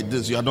 Small boy,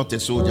 this, you are not a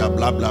soldier,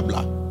 blah, blah,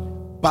 blah.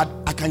 But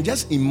I can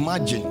just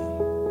imagine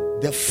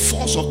the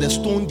force of the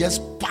stone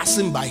just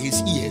passing by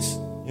his ears.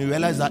 You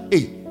realize that,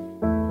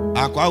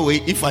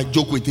 if I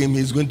joke with him,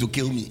 he's going to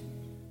kill me.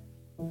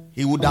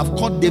 He would have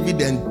caught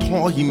David and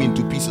tore him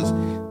into pieces.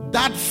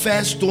 That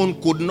first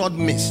stone could not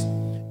miss.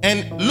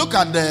 And look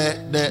at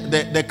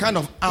the kind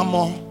of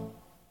armor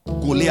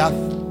Goliath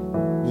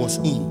was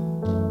in.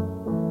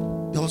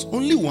 There was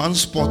only one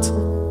spot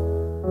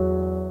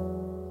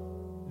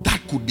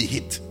that could be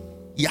hit.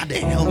 He had a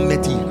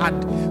helmet, he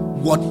had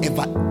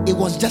whatever. It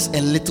was just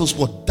a little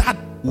spot. That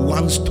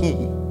one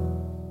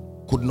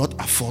stone could not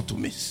afford to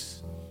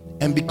miss.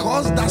 And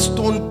because that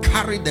stone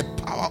carried the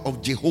power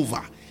of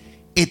Jehovah,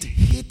 it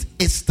hit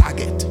its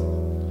target.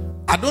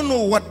 I don't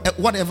know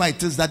whatever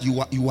it is that you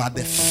are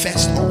the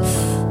first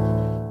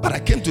of, but I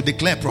came to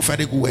declare a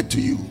prophetic word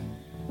to you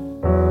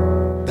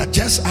that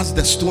just as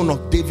the stone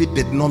of David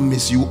did not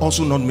miss, you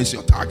also not miss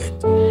your target.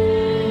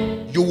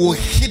 You will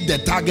hit the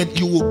target.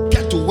 You will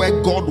get to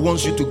where God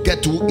wants you to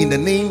get to in the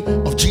name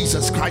of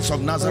Jesus Christ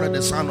of Nazareth,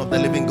 the Son of the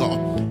living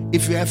God.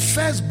 If you're a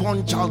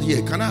firstborn child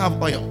here, can I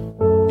have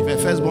oil? If you're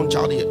a firstborn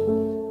child here,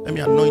 let me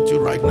anoint you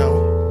right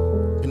now.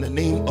 In the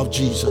name of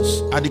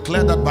Jesus, I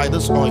declare that by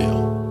this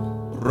oil,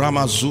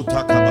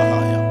 Ramazuta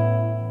Kabahaya,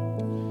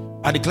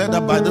 I declare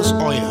that by this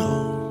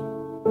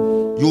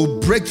oil, you'll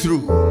break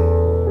through,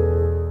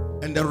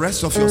 and the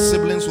rest of your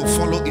siblings will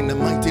follow in the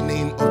mighty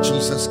name of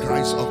Jesus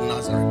Christ of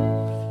Nazareth.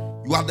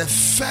 You are the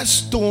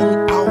first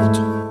stone out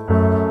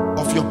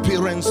of your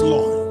parents'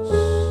 loins,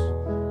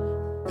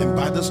 and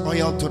by this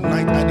oil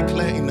tonight, I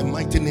declare in the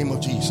mighty name of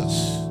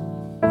Jesus.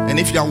 And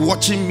if you are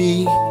watching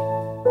me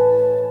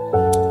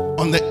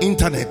on the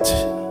internet,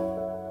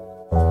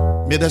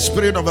 may the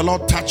Spirit of the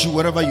Lord touch you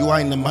wherever you are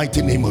in the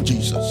mighty name of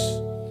Jesus.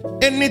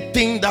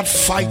 Anything that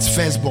fights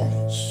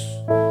firstborns,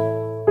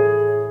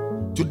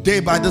 today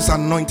by this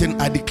anointing,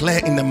 I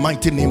declare in the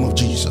mighty name of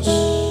Jesus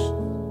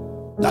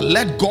that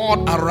let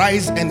God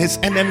arise and his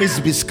enemies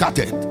be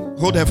scattered.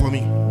 Hold that for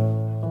me.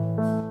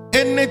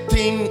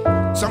 Anything,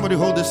 somebody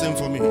hold this in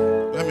for me.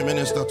 Let me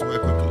minister to her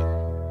quickly.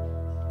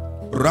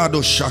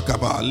 Rado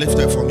Shakaba, lift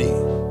it for me.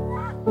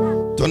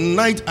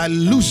 Tonight I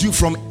lose you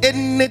from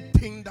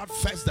anything that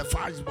fights the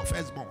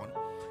firstborn.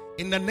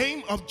 In the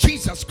name of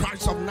Jesus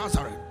Christ of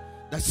Nazareth,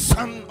 the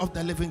Son of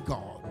the living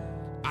God,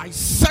 I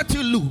set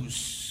you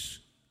loose.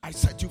 I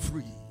set you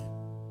free.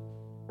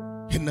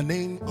 In the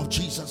name of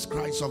Jesus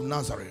Christ of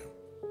Nazareth,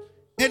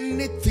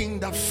 anything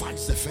that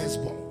fights the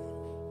firstborn,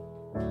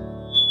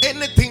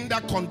 anything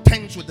that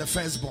contends with the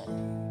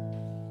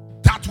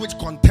firstborn, that which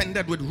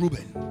contended with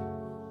Reuben,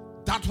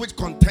 that which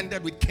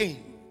contended with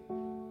Cain,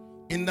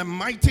 in the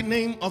mighty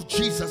name of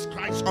Jesus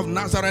Christ of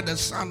Nazareth, the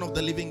Son of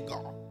the living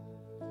God,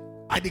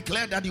 I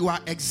declare that you are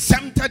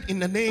exempted in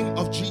the name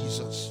of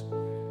Jesus.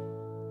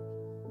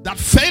 That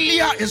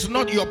failure is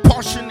not your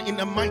portion in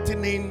the mighty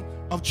name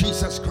of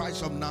Jesus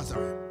Christ of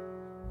Nazareth.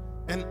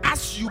 And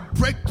as you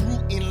break through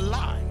in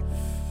life,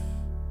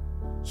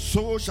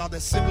 so shall the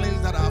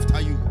siblings that are after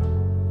you.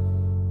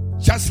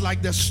 Just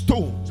like the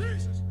stone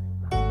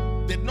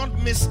did not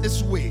miss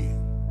its way,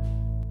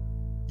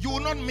 you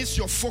will not miss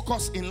your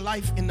focus in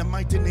life in the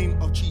mighty name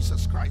of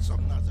Jesus Christ of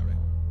Nazareth,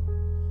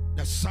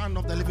 the Son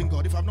of the living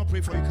God. If I've not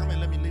prayed for you, come and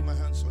let me lay my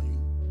hands on you.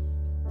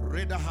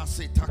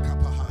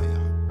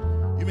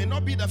 You may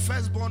not be the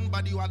firstborn,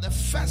 but you are the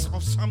first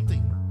of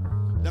something,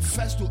 the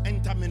first to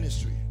enter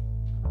ministry.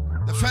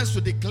 The first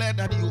to declare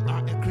that you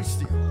are a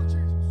Christian.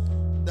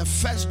 The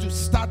first to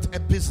start a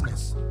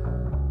business.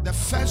 The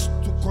first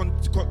to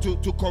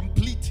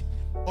complete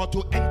or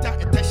to enter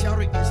a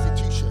tertiary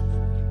institution.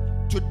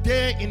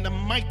 Today, in the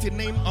mighty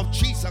name of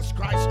Jesus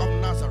Christ of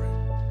Nazareth,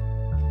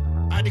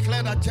 I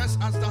declare that just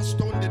as that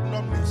stone did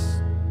not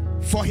miss,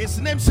 for his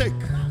name's sake,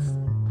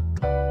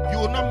 you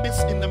will not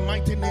miss in the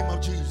mighty name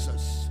of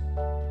Jesus.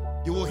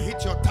 You will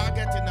hit your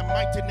target in the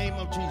mighty name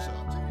of Jesus.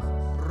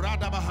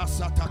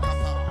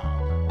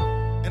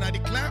 And I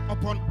declare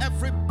upon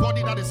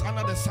everybody that is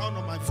under the sound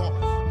of my voice,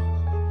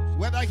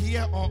 whether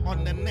here or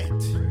on the net,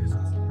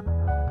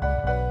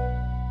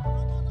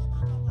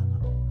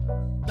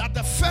 that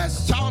the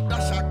first child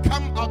that shall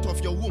come out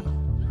of your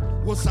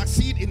womb will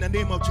succeed in the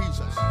name of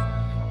Jesus.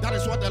 That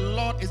is what the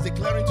Lord is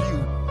declaring to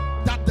you.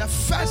 That the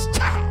first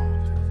child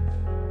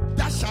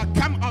that shall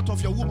come out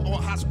of your womb, or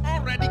has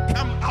already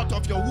come out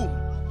of your womb,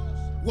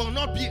 will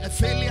not be a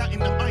failure in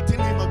the mighty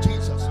name of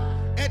Jesus.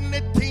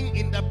 Anything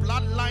in the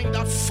bloodline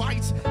that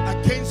fights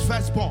against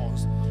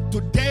firstborns,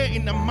 today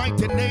in the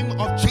mighty name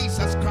of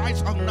Jesus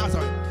Christ of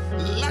Nazareth,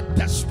 let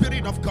the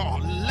Spirit of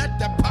God, let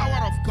the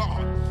power of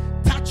God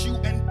touch you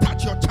and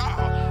touch your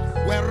child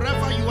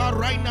wherever you are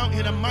right now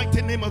in the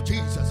mighty name of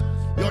Jesus.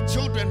 Your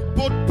children,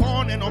 both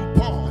born and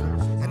unborn,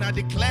 and I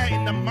declare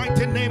in the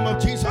mighty name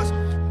of Jesus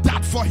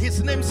that for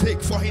his name's sake,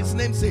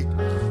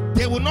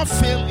 they will not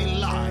fail in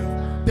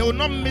life. They will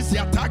not miss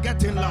their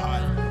target in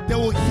life. They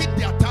will hit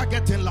their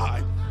target in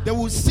life. They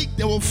will seek,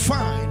 they will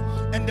find,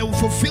 and they will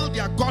fulfill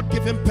their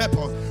God-given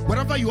purpose.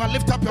 Wherever you are,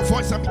 lift up your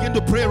voice and begin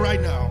to pray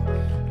right now.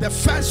 The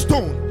first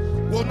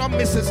stone will not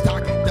miss its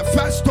target. The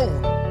first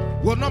stone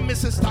will not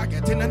miss its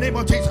target in the name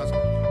of Jesus.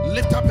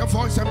 Lift up your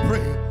voice and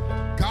pray.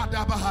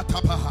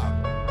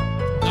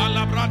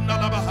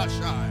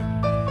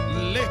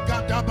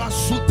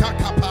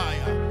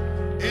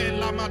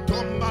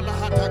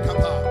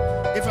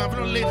 If I've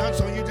not laid hands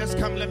on you, just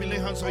come, let me lay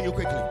hands on you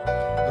quickly.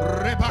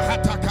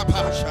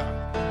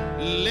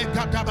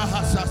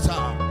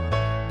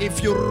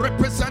 If you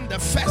represent the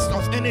first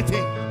of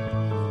anything,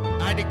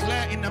 I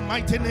declare in the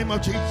mighty name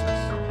of Jesus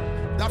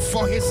that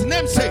for his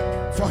name's sake,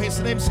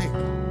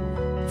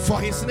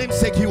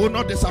 he will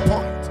not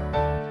disappoint.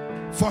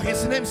 For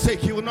his name's sake,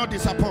 he will not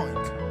disappoint.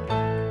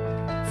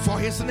 For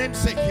his name's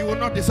sake, he will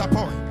not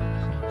disappoint.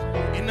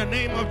 In the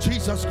name of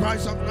Jesus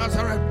Christ of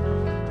Nazareth,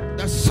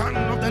 the Son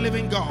of the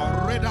living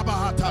God,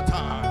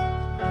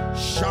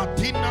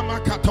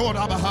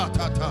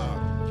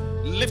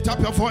 lift up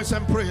your voice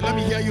and pray. Let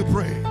me hear you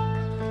pray.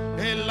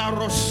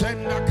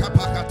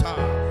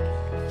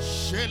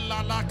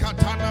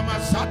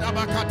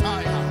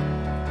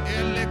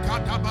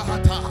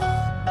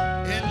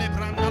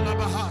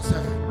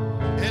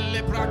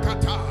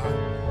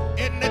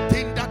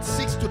 Anything that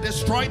seeks to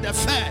destroy the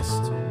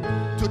first,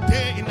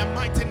 today in the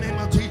mighty name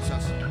of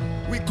Jesus,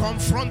 we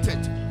confront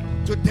it.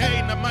 Today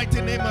in the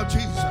mighty name of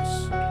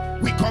Jesus,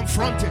 we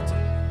confront it.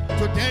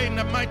 Today in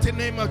the mighty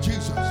name of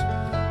Jesus,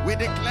 we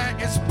declare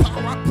its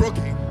power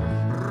broken.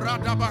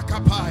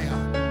 Radabakapaya,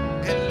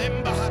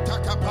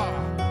 Elembahatakapa,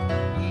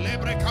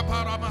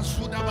 Lebrekapara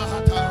Masuda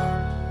Bahata,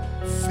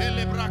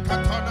 Felebra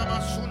Katana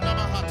Masunda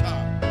Bahata,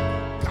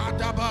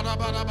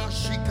 Kadabarabara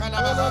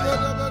Shikalabahaya,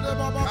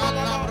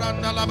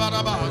 Kalabranda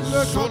Labaraba,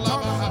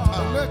 Sulabahata,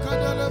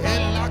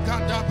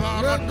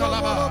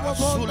 Elakadabarandalaba,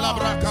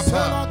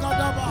 Sulabrakapa,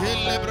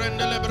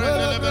 Elebrende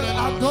Lebrende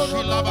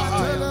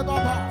Shilabahaya,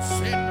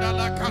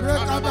 Fendala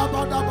Katana,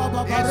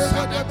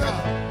 Esadaka.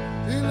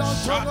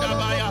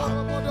 Shadabaya,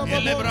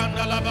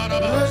 Elebranda la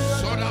baraba,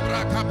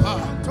 Sodabra Kapa,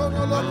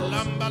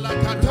 Lambala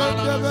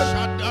Katana,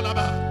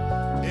 Shadalaba,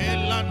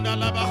 Elanda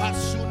la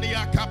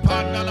Bahasunia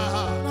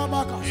Kapandalaha,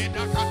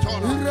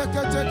 Edakatora,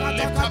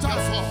 lift up your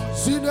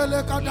voice,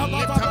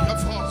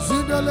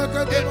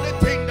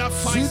 anything that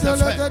fights the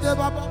faith,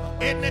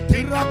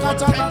 anything that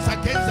contends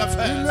against the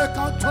faith,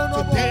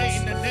 today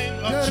in the name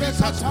of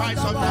Jesus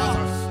Christ of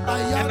Nazareth,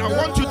 and I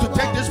want you to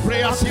take this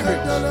prayer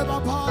serious.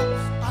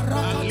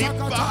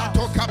 Aliba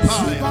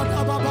tokapaya,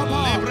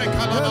 lebre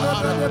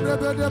kalaba,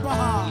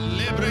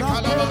 lebre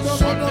kalaba,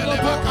 sonde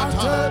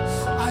lebakata,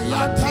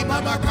 latina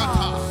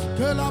makata,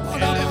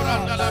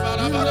 elebranda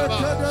labaraba,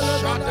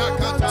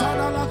 shadakata,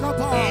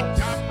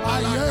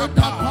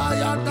 itamba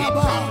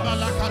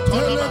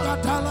lakatolaba.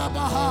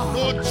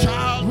 No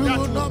child that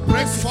will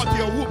break forth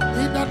your womb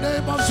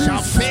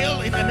shall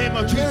fail in the name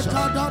of Jesus.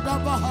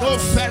 No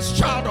first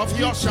child of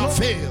yours shall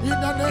fail in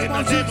the name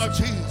of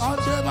Jesus.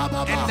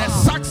 And the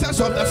success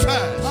of the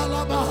first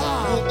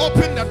will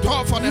open the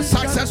door for the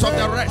success of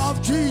the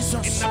rest. In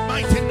the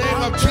mighty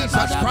name of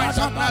Jesus Christ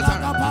of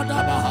Nazareth,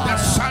 the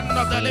Son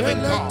of the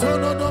living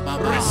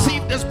God,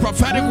 receive this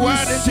prophetic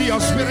word into your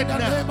spirit now.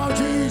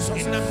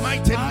 In the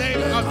mighty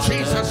name of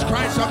Jesus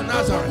Christ of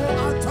Nazareth,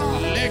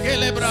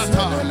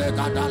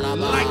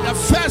 like the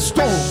first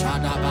stone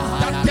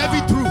that gave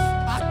it through,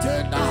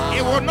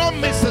 it will not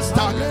miss its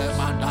target.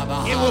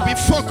 It will be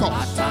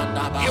focused.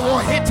 It will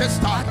hit its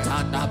target.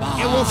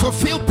 It will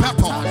fulfill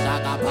purpose.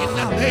 In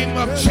the name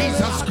of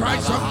Jesus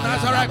Christ of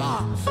Nazareth,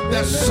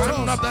 the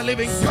Son of the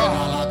living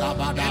God.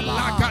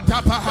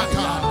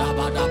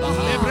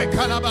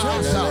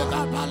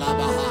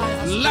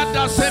 Let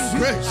the same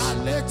grace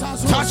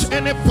touch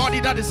anybody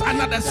that is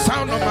under the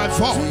sound of my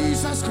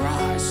voice,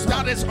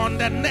 that is on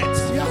the net,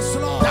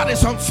 that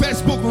is on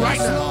Facebook right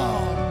now.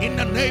 In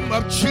the name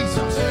of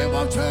Jesus,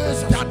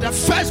 that the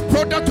first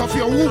product of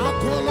your womb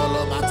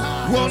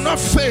will not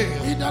fail.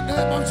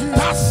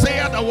 That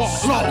saith the Lord.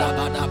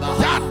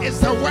 That is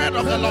the word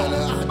of the Lord.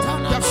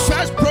 The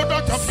first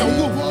product of your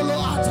womb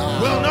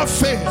will not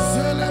fail.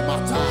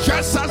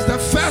 Just as the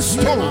first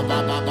stone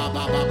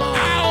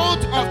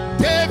out of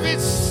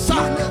David's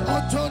son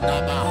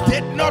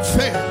did not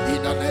fail,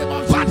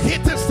 but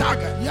hit his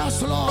target.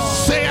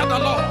 Saith the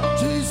Lord.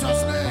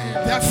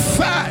 The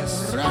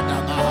first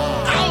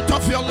out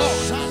of your Lord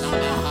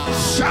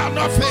shall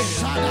not fail,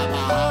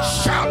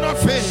 shall not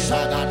fail,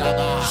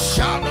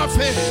 shall not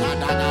fail.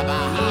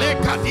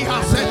 Lekati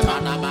haseta,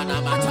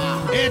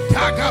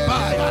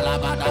 etagabai,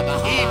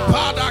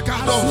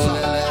 ipadakadosa,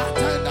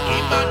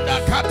 imanda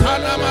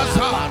katana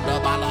masa,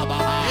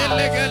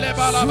 elegele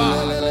balaba,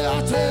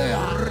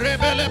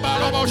 rebele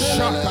balabo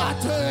shaka,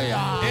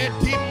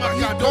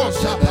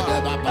 etimagadosa,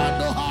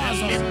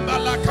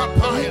 limbala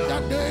kapaya,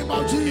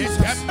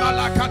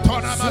 etembala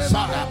katona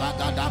masa.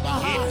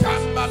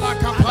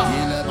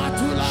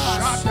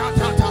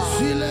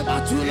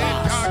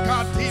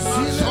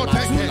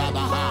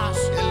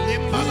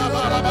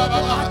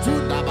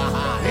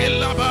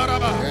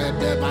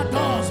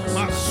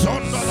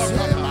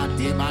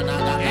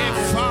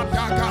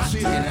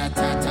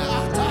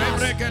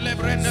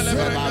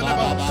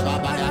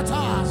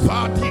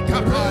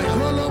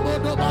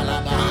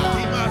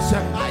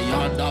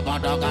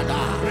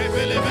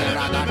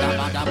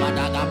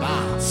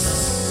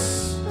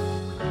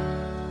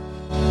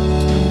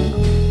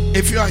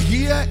 If you are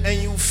here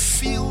and you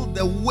feel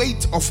the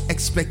weight of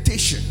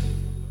expectation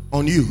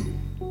on you,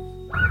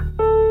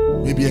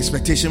 maybe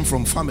expectation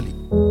from family,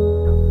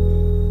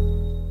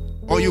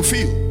 or you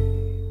feel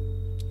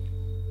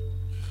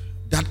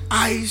that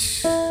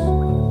eyes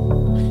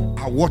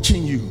are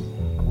watching you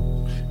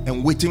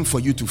and waiting for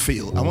you to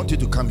fail, I want you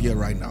to come here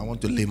right now. I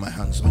want to lay my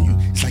hands on you.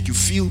 It's like you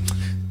feel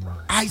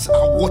eyes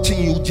are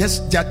watching you,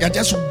 they're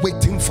just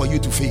waiting for you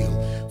to fail,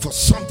 for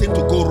something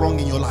to go wrong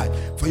in your life,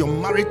 for your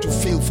marriage to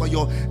fail, for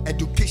your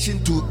education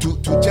to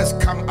just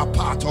come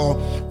apart, or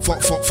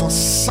for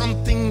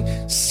something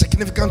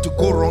significant to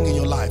go wrong in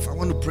your life. I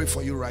want to pray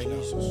for you right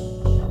now.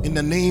 In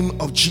the name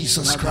of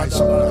Jesus Christ,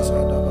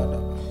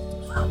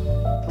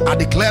 I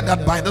declare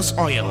that by this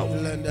oil,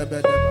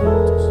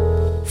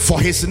 for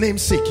his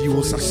name's sake, you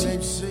will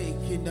succeed.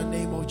 In the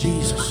name of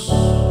Jesus.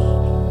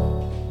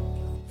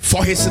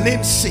 For his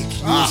name's sake,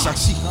 you will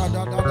succeed.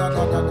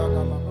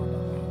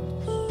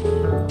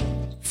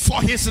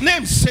 For his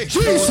name's sake,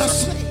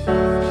 Jesus.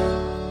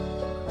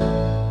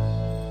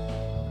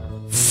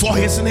 For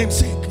his name's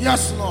sake.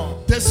 Yes,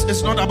 Lord. This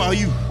is not about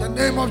you. The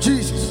name of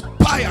Jesus.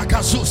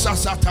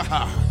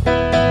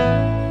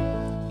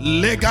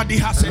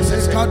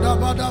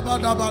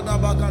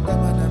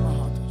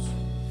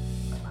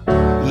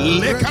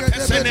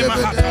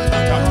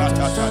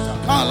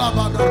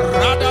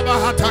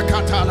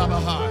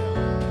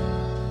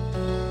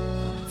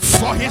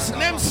 For his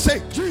name's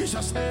sake,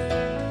 Jesus.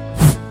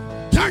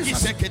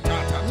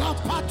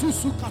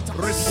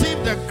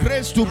 receive the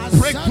grace to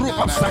break through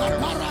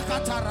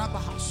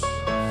obstacles.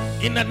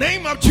 In the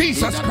name of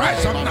Jesus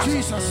Christ of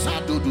Nazareth,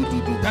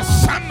 the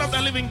Son of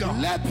the living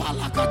God.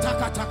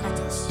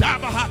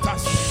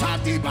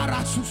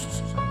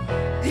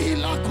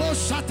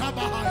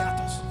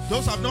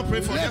 Those have not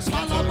prayed for this.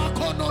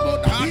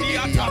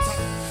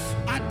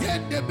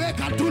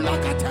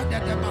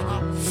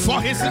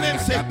 For his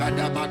name's sake.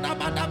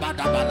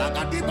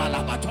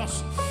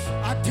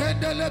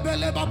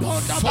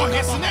 For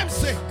his name's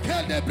sake.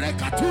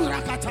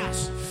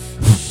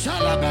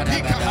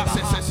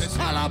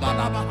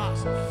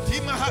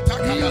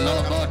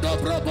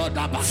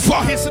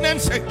 For his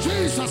name's sake.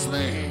 Jesus'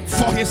 name.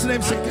 For his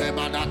name's sake. He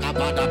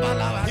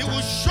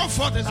will show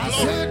forth his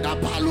glory.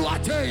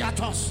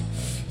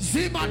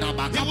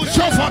 He will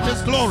show forth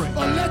his glory.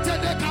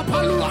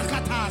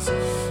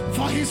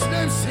 For his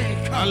name's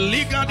sake.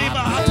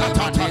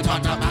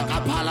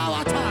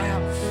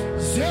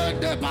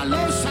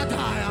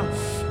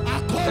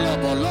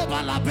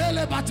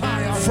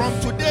 From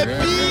today,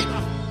 be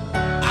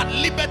at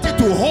liberty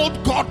to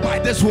hold God by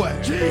this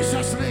word.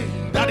 Jesus'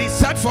 name. That he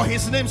said for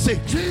his name's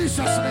sake.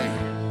 Jesus' name.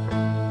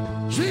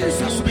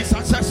 Jesus will be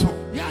successful.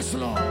 Yes,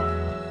 Lord.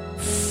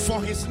 For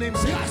his name's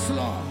sake. Yes,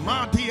 Lord.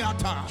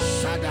 Madiata.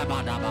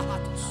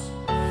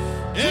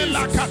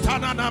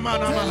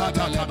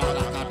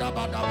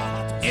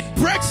 It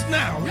breaks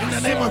now in the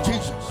name of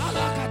Jesus.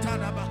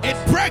 It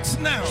breaks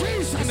now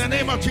in the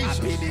name of Jesus.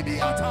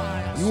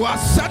 You are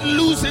set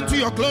loose into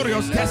your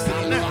glorious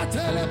destiny now.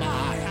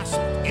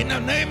 In the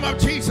name of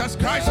Jesus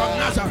Christ of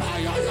Nazareth,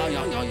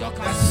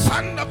 the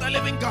Son of the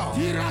living God.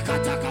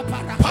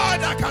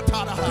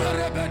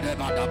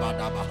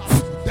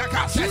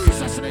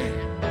 Jesus' name.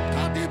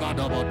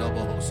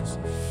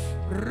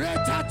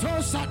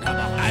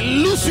 I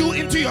loose you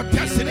into your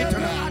destiny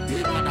tonight.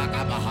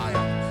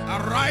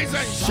 Arise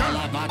and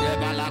shine,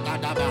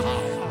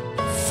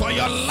 for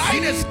your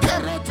light is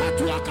come,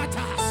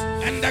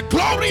 and the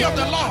glory of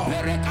the Lord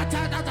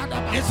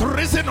is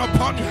risen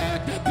upon you.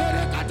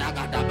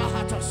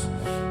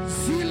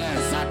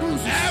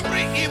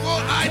 Every evil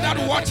eye that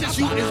watches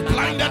you is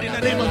blinded in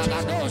the name of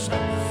Jesus.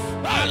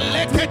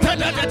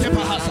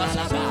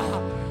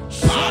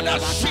 Father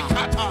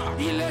Shikata,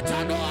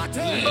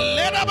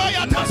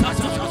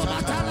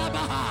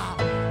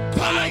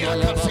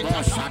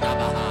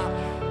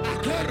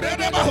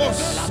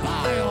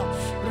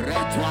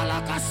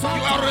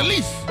 you are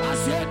released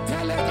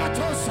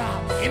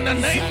in the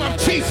name of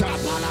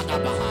Jesus.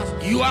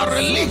 You are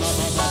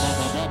released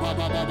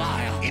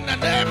in the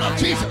name of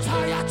Jesus.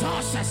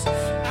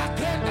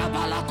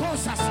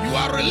 You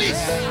are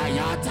released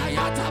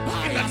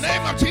in the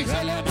name of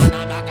Jesus.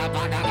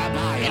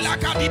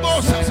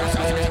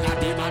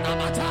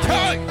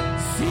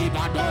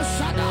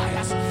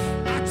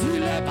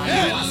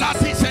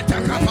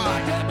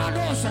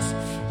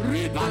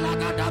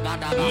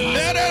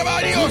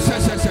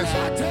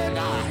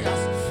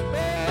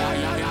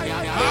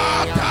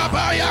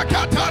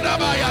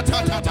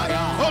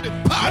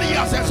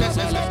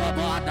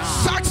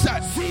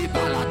 Success.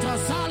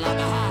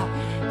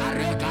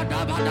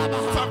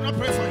 I'm not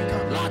praying for you.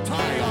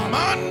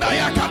 Manda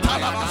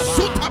yakatala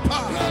sutapa.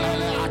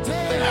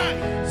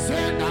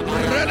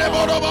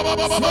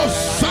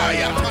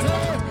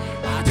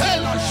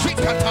 Tell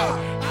Shikata.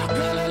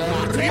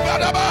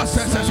 Ribadaba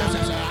says.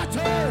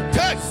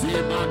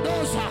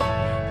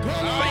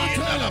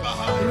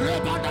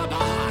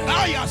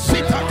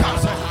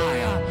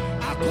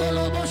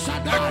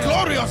 The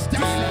glorious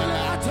destiny.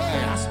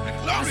 The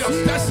glorious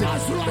destiny.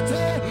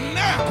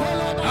 Now,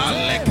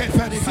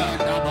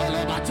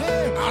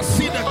 I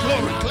see the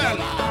glory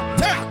clearly.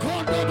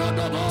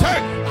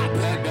 Take.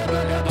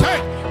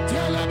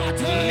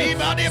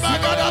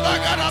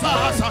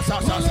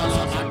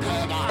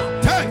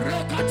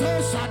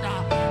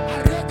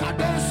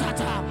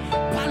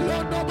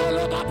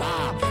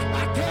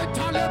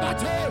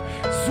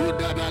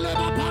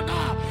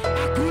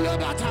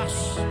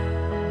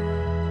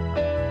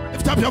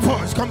 Lift up your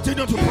voice.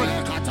 Continue to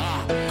pray.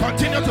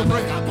 Continue to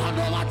pray.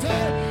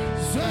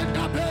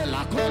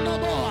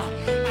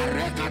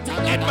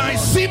 It might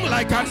seem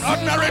like an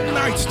ordinary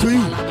night to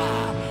you,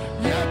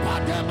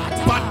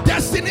 but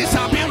destinies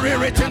have been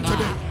rewritten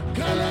today.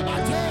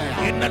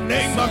 In the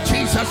name of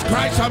Jesus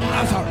Christ of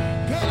Nazareth.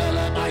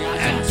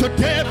 And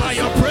today, by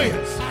your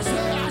prayers,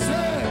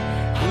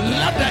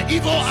 let the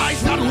evil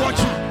eyes that watch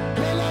you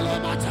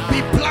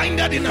be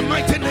blinded in the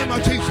mighty name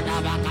of Jesus.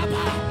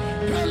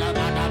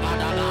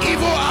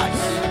 Evil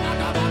eyes,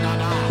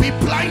 be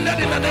blinded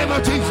in the name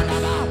of Jesus.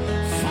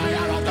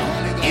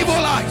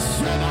 Evil eyes,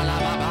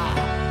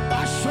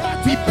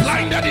 be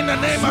blinded in the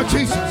name of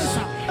Jesus.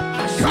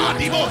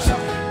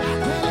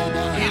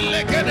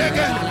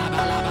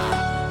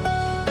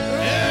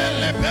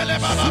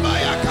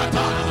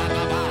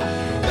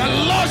 The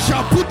Lord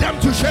shall put them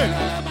to shame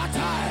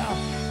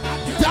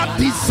that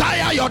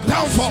desire your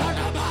downfall.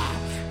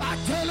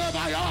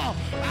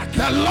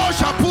 The Lord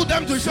shall put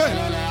them to shame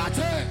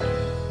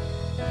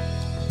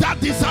that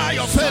desire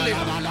your failure.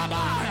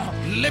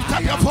 Lift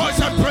up your voice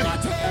and pray.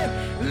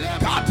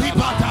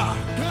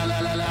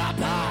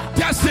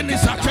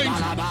 Destinies are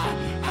changing.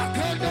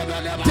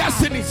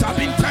 Destinies have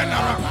been turned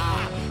around.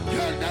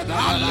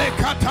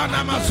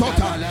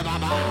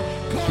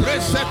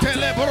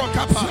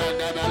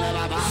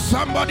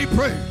 Somebody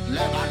pray.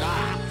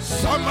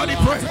 Somebody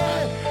pray.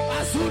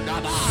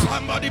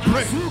 Somebody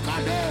pray.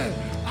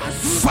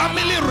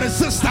 Family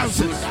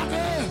resistances.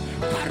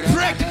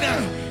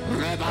 Pregnant.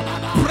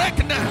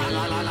 Pregnant.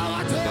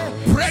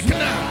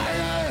 Pregnant.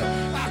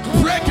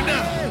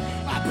 Pregnant.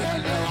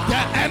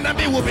 The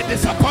enemy will be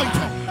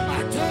disappointed.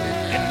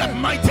 In the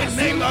mighty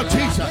name of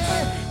Jesus.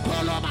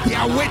 They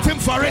are waiting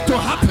for it to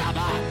happen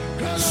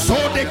so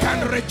they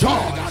can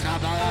rejoice.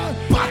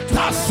 But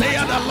thus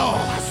saith the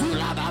Lord,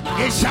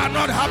 it shall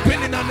not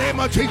happen in the name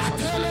of Jesus.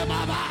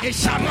 It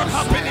shall not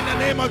happen in the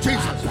name of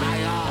Jesus.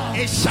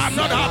 It shall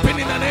not happen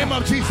in the name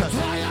of Jesus.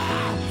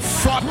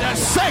 For the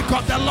sake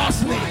of the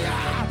lost name.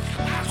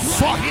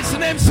 For his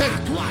name's sake.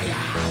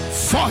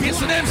 For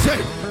his name's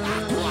sake.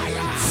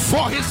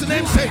 For his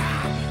name's sake.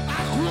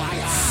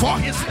 For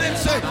his name's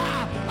sake.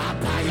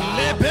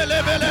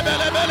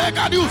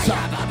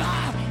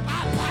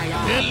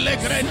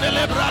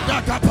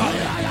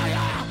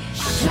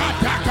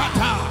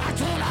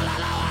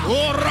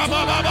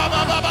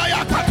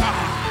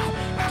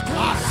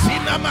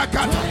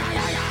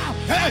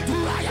 Hey,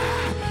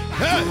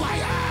 hey,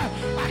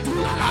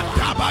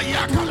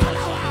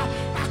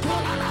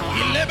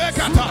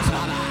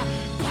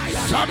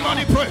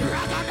 somebody pray.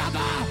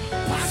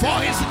 For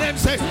his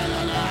name's sake.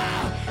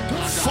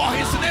 For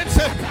his name's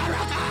sake.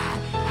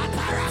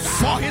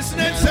 For his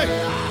name's sake.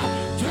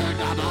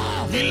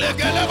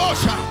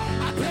 Ilegelebosha.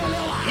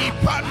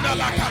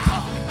 Ipandalakata.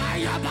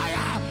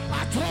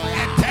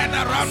 A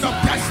turnaround of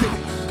destiny.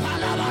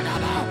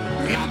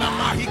 In the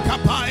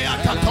Mahikapaya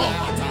Kato.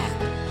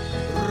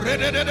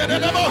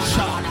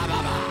 Rededededebosha.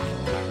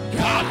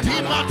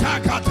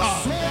 Katimatakata.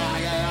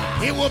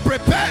 He will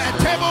prepare a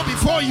table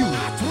before you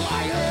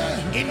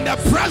in the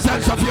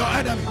presence of your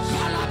enemies.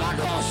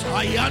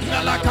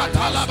 Ayanda la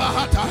katala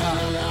bahata.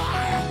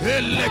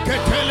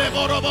 Eleketele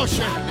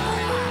boroboshe.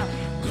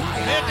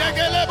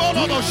 Edegele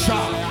borobosha.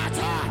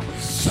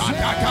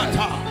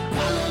 Sadakata.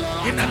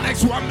 In the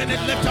next 1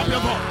 minute, lift up your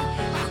voice.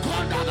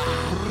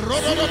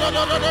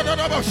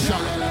 Rododododododododobosha.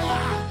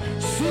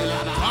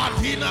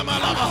 Katina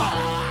malabaha.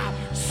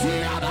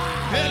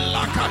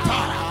 Elakata.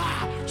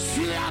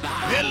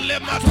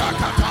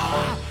 Elematakata.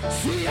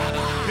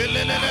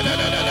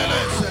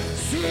 Elelelelelelelelese.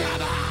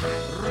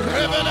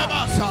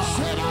 Rebelebasa.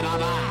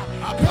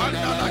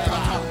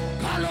 Apandalakata.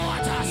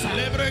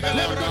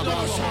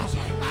 Lebregelebredosha.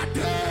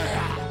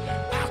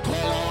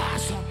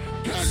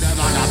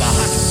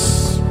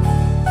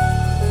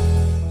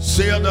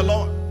 Say of the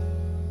Lord.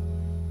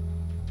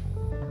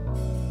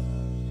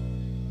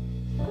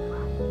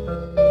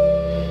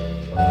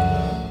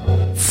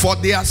 For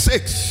their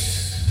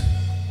sakes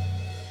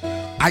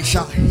I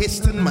shall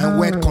hasten my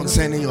word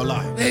concerning your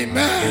life.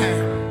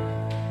 Amen.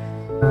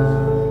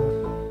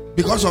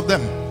 Because of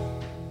them,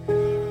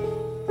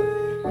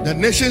 the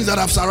nations that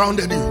have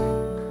surrounded you,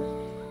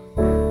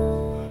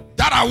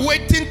 that are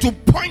waiting to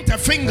point a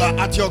finger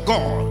at your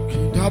God,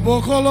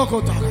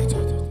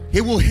 He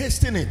will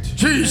hasten it.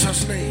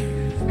 Jesus' name.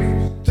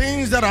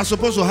 Things that are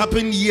supposed to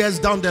happen years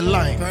down the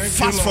line,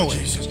 fast forward.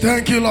 Jesus.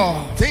 Thank you,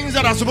 Lord. Things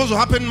that are supposed to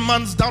happen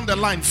months down the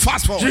line,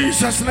 fast forward.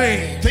 Jesus'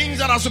 name. Things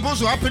that are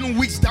supposed to happen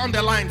weeks down the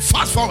line,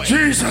 fast forward.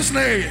 Jesus'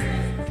 name.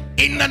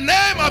 In the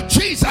name of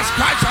Jesus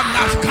Christ of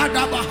Nazareth,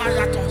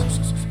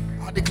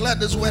 I declare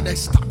this word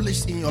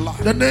established in your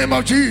life. The name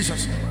of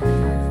Jesus.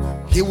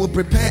 He will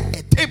prepare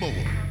a table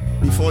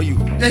before you.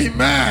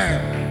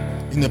 Amen.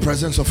 In the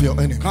presence of your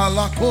enemy.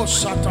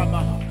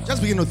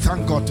 Just begin to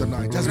thank God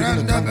tonight. Just begin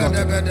to thank God.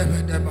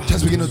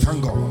 Just begin to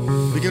thank God.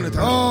 Begin to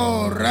thank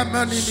God.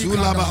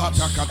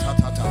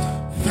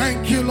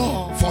 Thank you,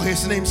 Lord. For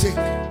his name's sake.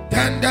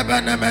 Thank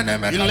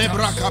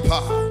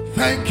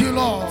you,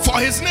 Lord. For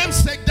his name's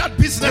sake, that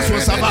business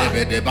will survive.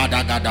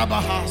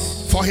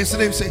 For his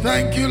name's sake.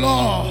 Thank you,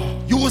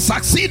 Lord. You will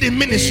succeed in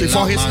ministry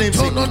for his name's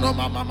sake.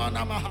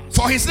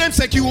 For his name's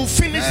sake, you will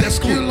finish the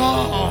school. Thank you,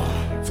 Lord.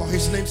 For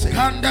his name's sake.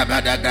 Thank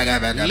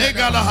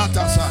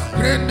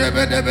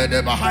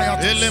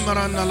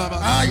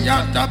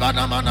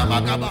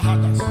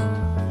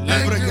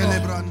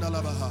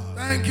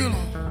you,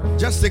 Lord.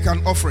 Just take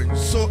an offering,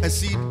 sow a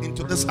seed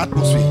into this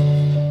atmosphere.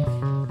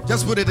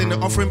 Just put it in the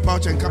offering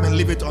pouch and come and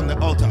leave it on the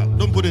altar.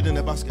 Don't put it in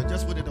the basket,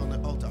 just put it on the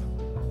altar.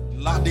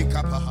 Ladi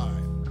kapahai.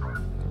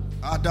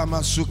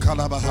 Adama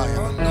sukalabahai.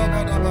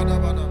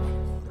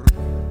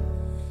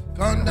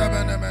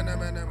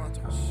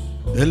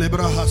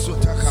 Elebra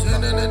hasuta kapa.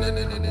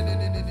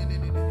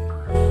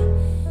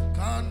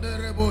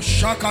 Kanderebo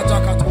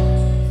shakatakata.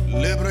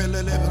 Lebre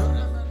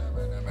lebra.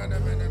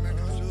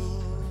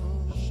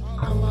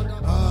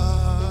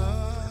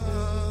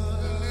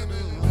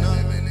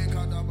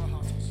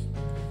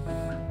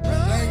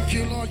 Thank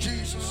you, Lord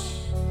Jesus.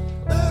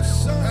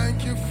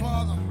 Thank you,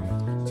 Father.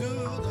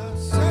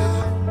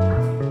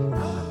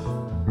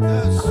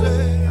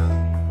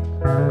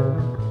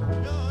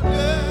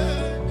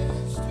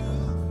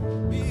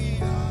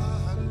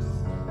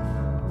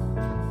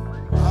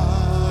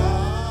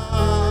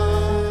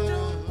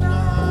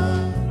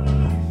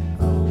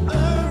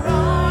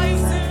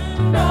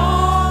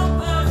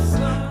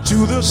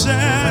 To the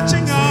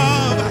setting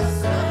of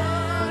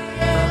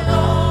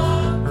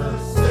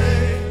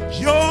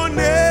your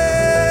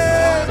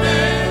name,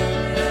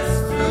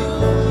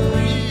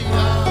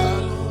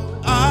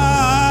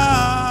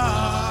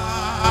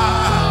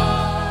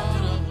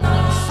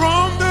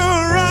 from the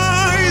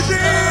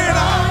rising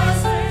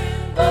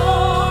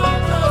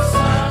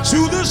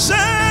to the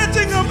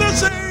setting of the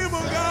same,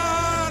 oh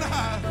God,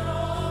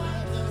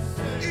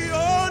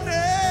 your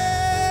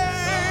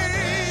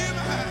name,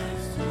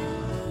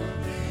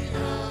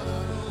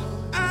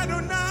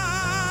 Adonai,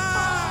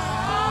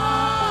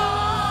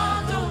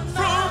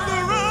 from the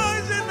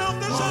rising of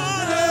the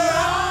sun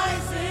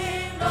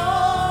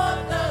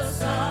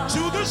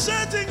to the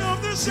setting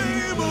of the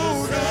same,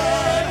 oh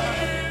God,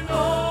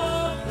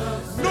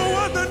 no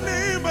other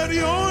name but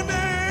your name.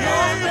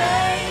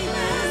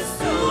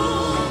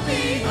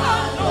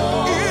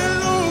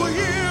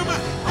 Elohim,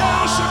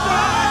 El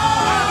Shaddai,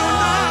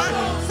 Adonai,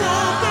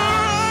 from the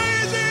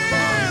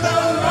rising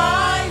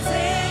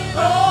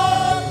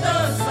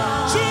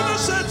to the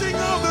setting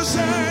of the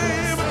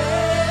same.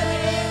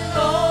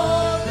 No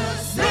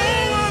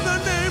other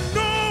name,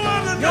 no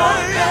other name.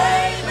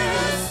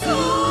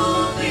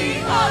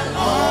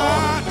 Adonai,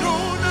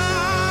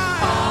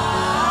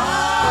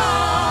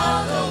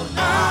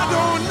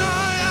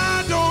 Adonai,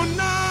 Adonai.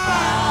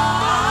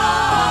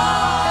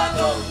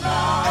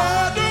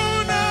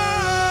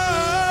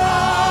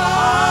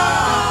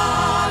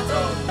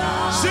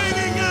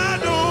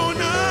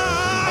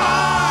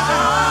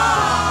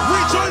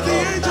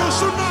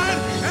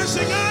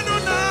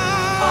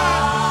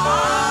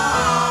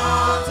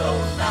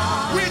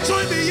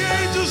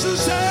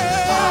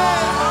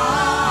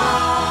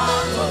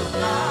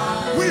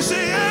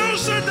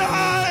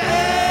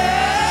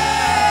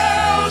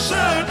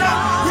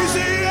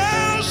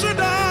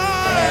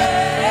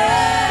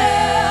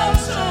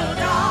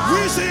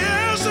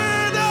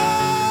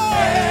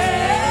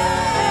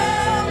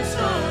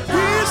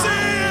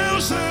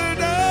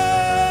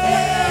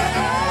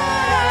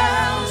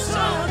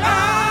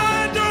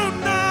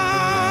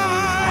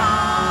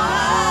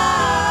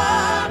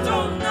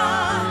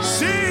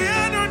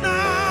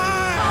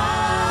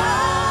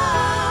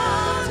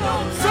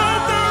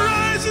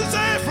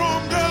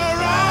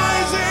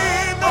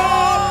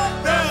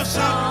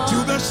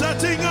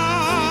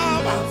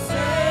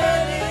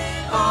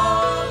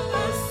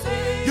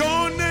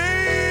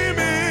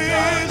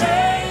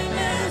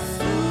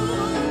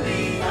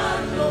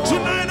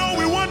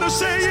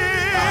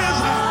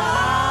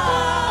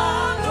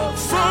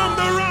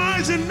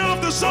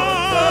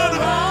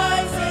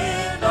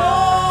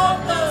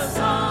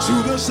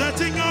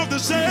 the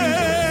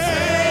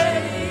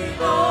same.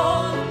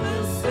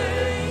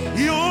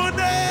 Your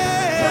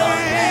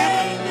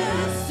name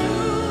is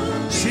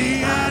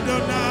see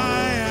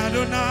Adonai,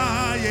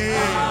 Adonai,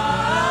 yeah.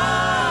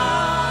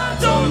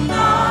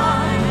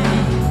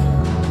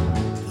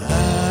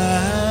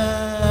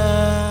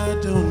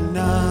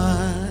 Adonai.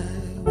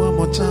 One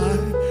more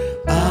time.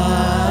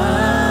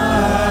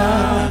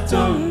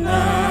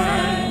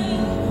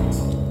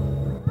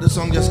 The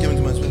song just came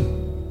into my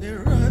spirit.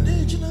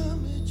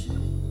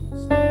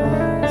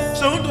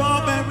 So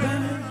don't baby.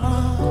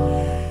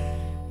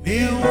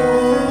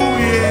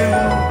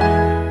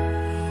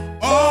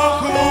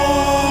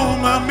 Oh,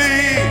 my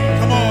man.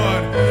 Come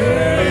on.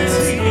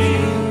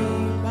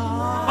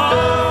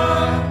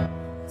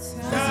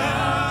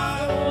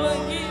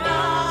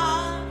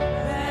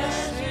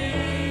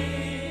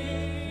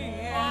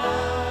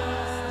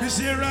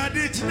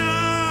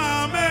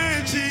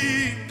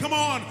 Come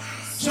on.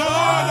 So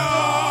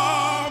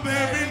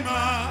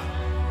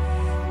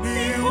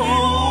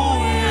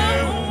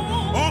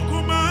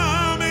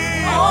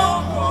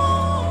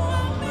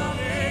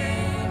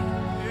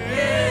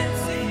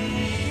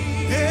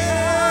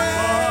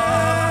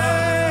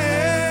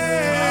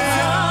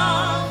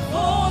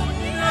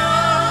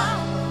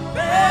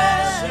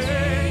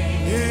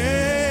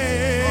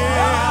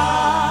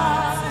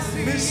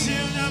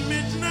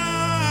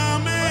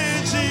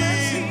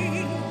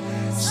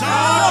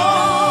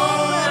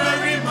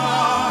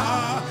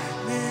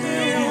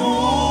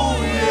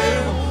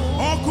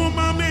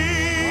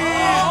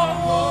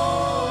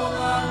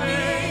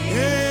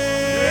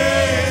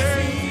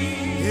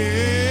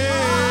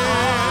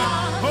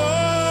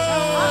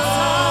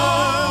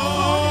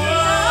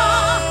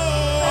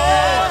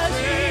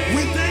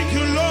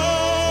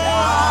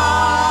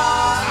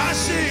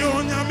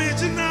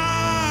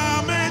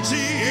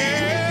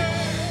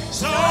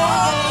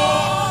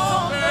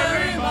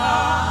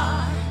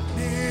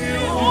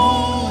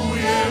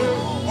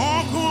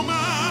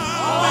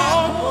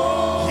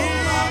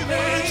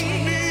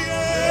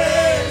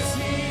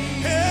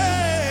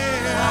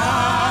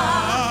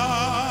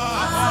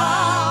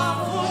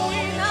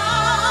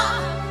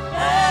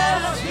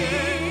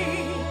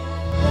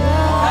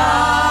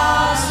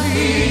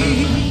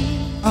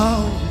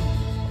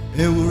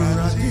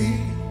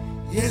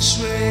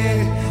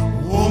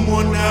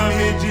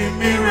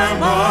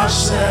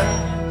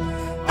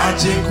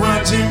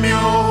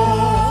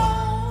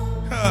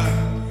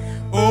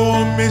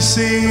oh,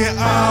 missy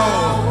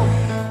out.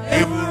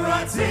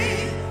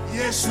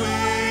 Yes, we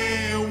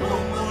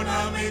woman,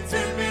 I'm it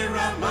in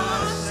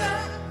Miramas.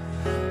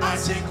 I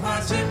think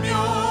what him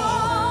yo.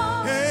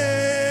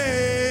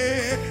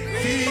 Hey,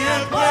 he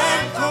a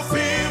black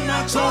coffee,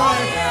 my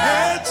toy.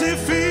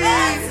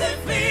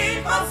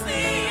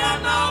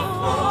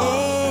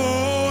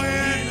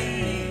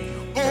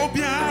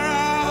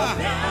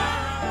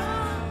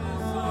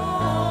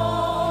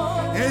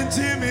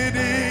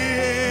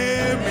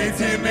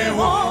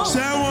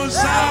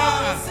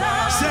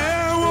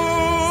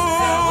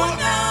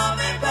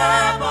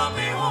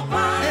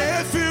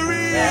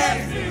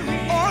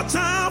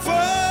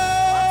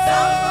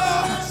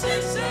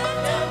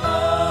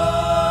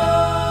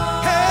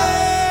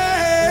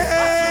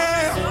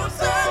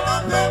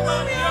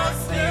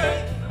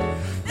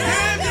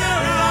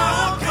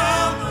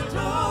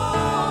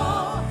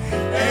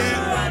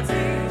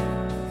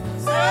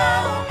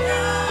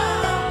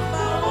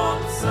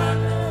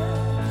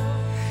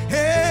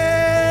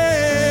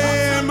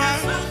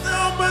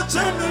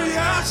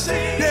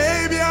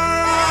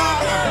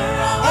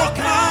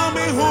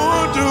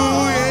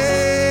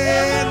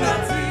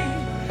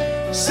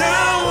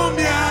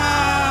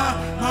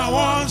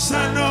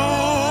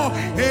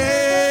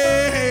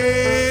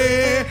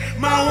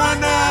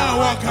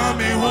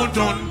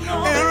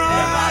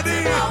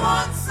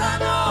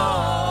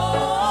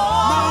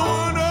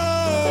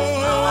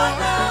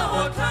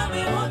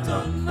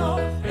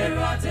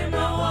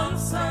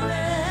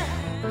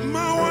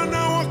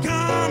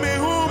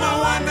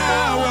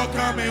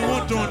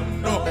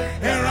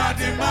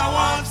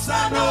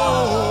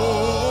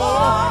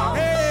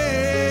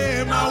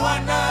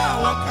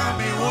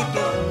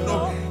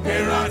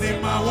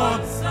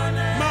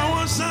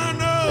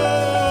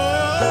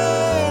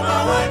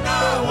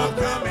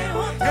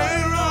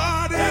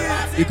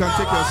 You can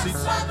take your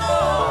seats.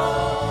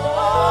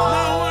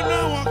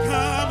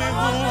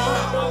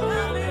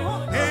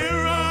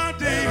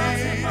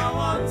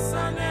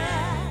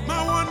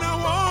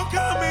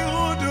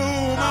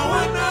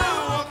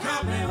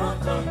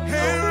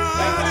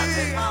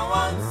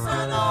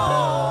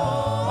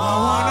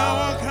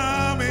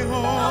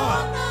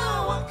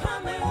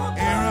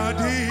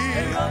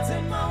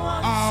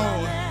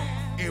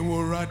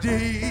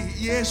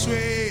 Yes,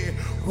 we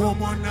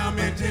woman, I'm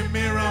it in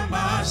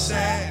Miramas.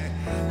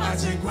 I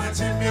think what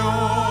him yo.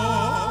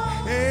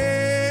 Hey,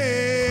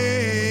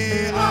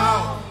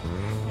 oh,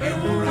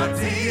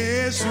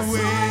 yes,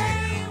 we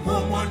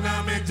woman,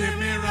 I'm it in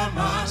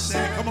Miramas.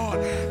 Come on,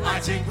 I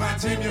think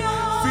what him yo.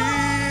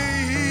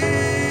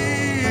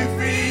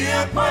 Free,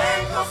 a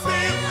break of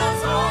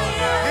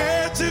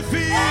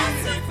feel.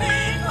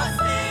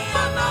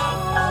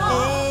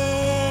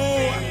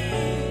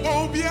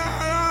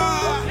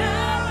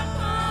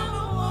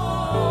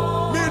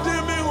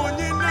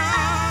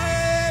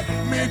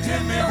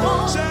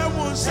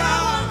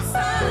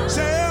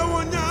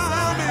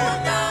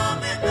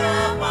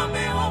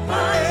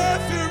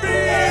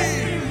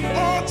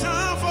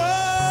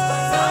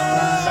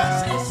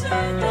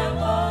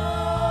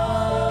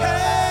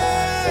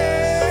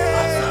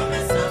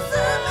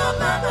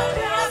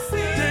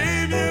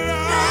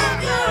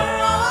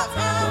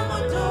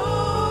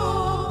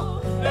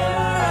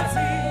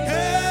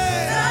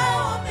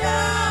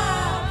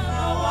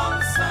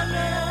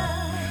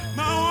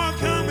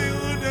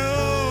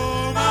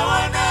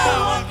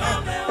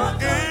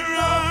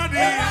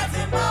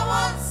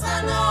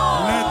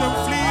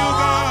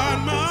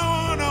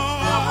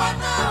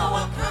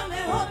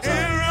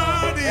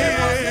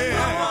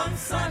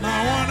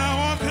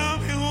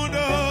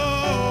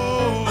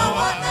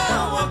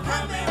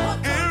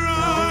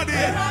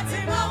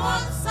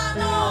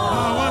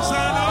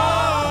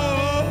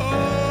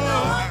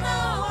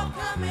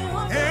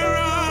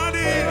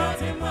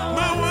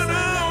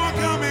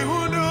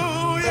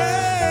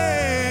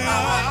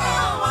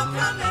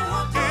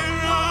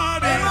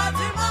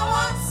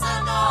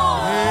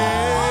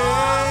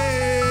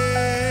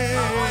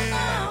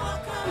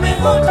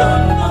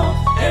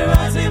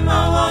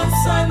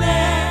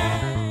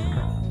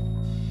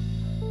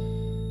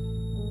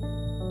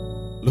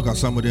 Look at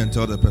somebody and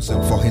tell the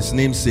person, for his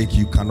name's sake,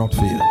 you cannot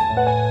fail.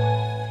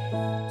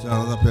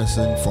 Tell another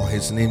person, for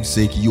his name's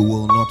sake, you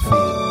will not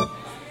fail.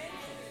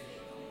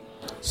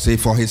 Say,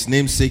 for his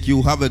name's sake,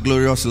 you have a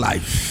glorious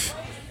life.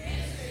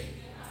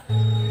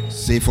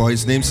 Say, for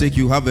his name's sake,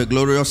 you have a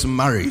glorious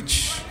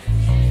marriage.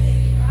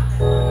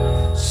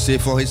 Say,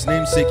 for his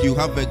name's sake, you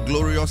have a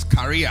glorious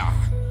career.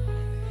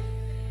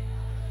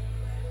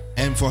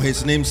 And for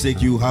his name's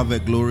sake, you have a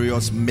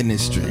glorious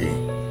ministry.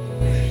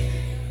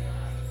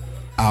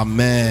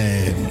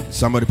 Amen.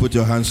 Somebody put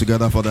your hands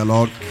together for the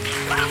Lord.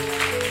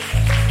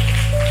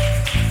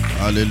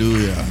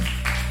 Hallelujah.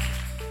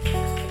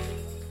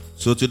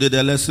 So today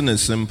the lesson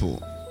is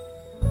simple.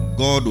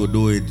 God will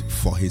do it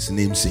for his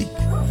name's sake.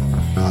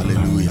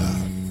 Hallelujah.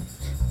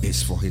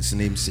 It's for his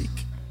name's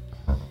sake.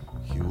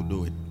 He will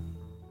do it.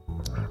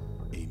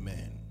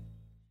 Amen.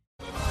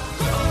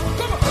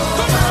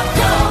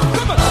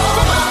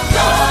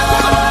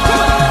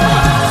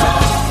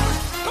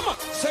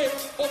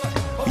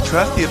 We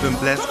trust you have been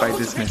blessed by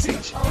this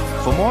message.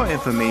 For more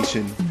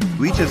information,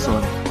 reach us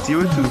on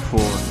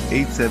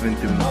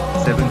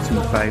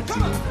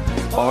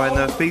 024-873-7250 or on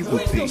our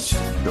Facebook page,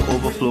 The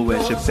Overflow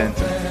Worship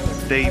Center.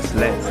 Stay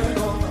blessed.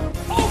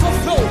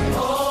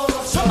 Overflow.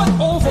 Somebody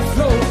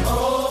overflow.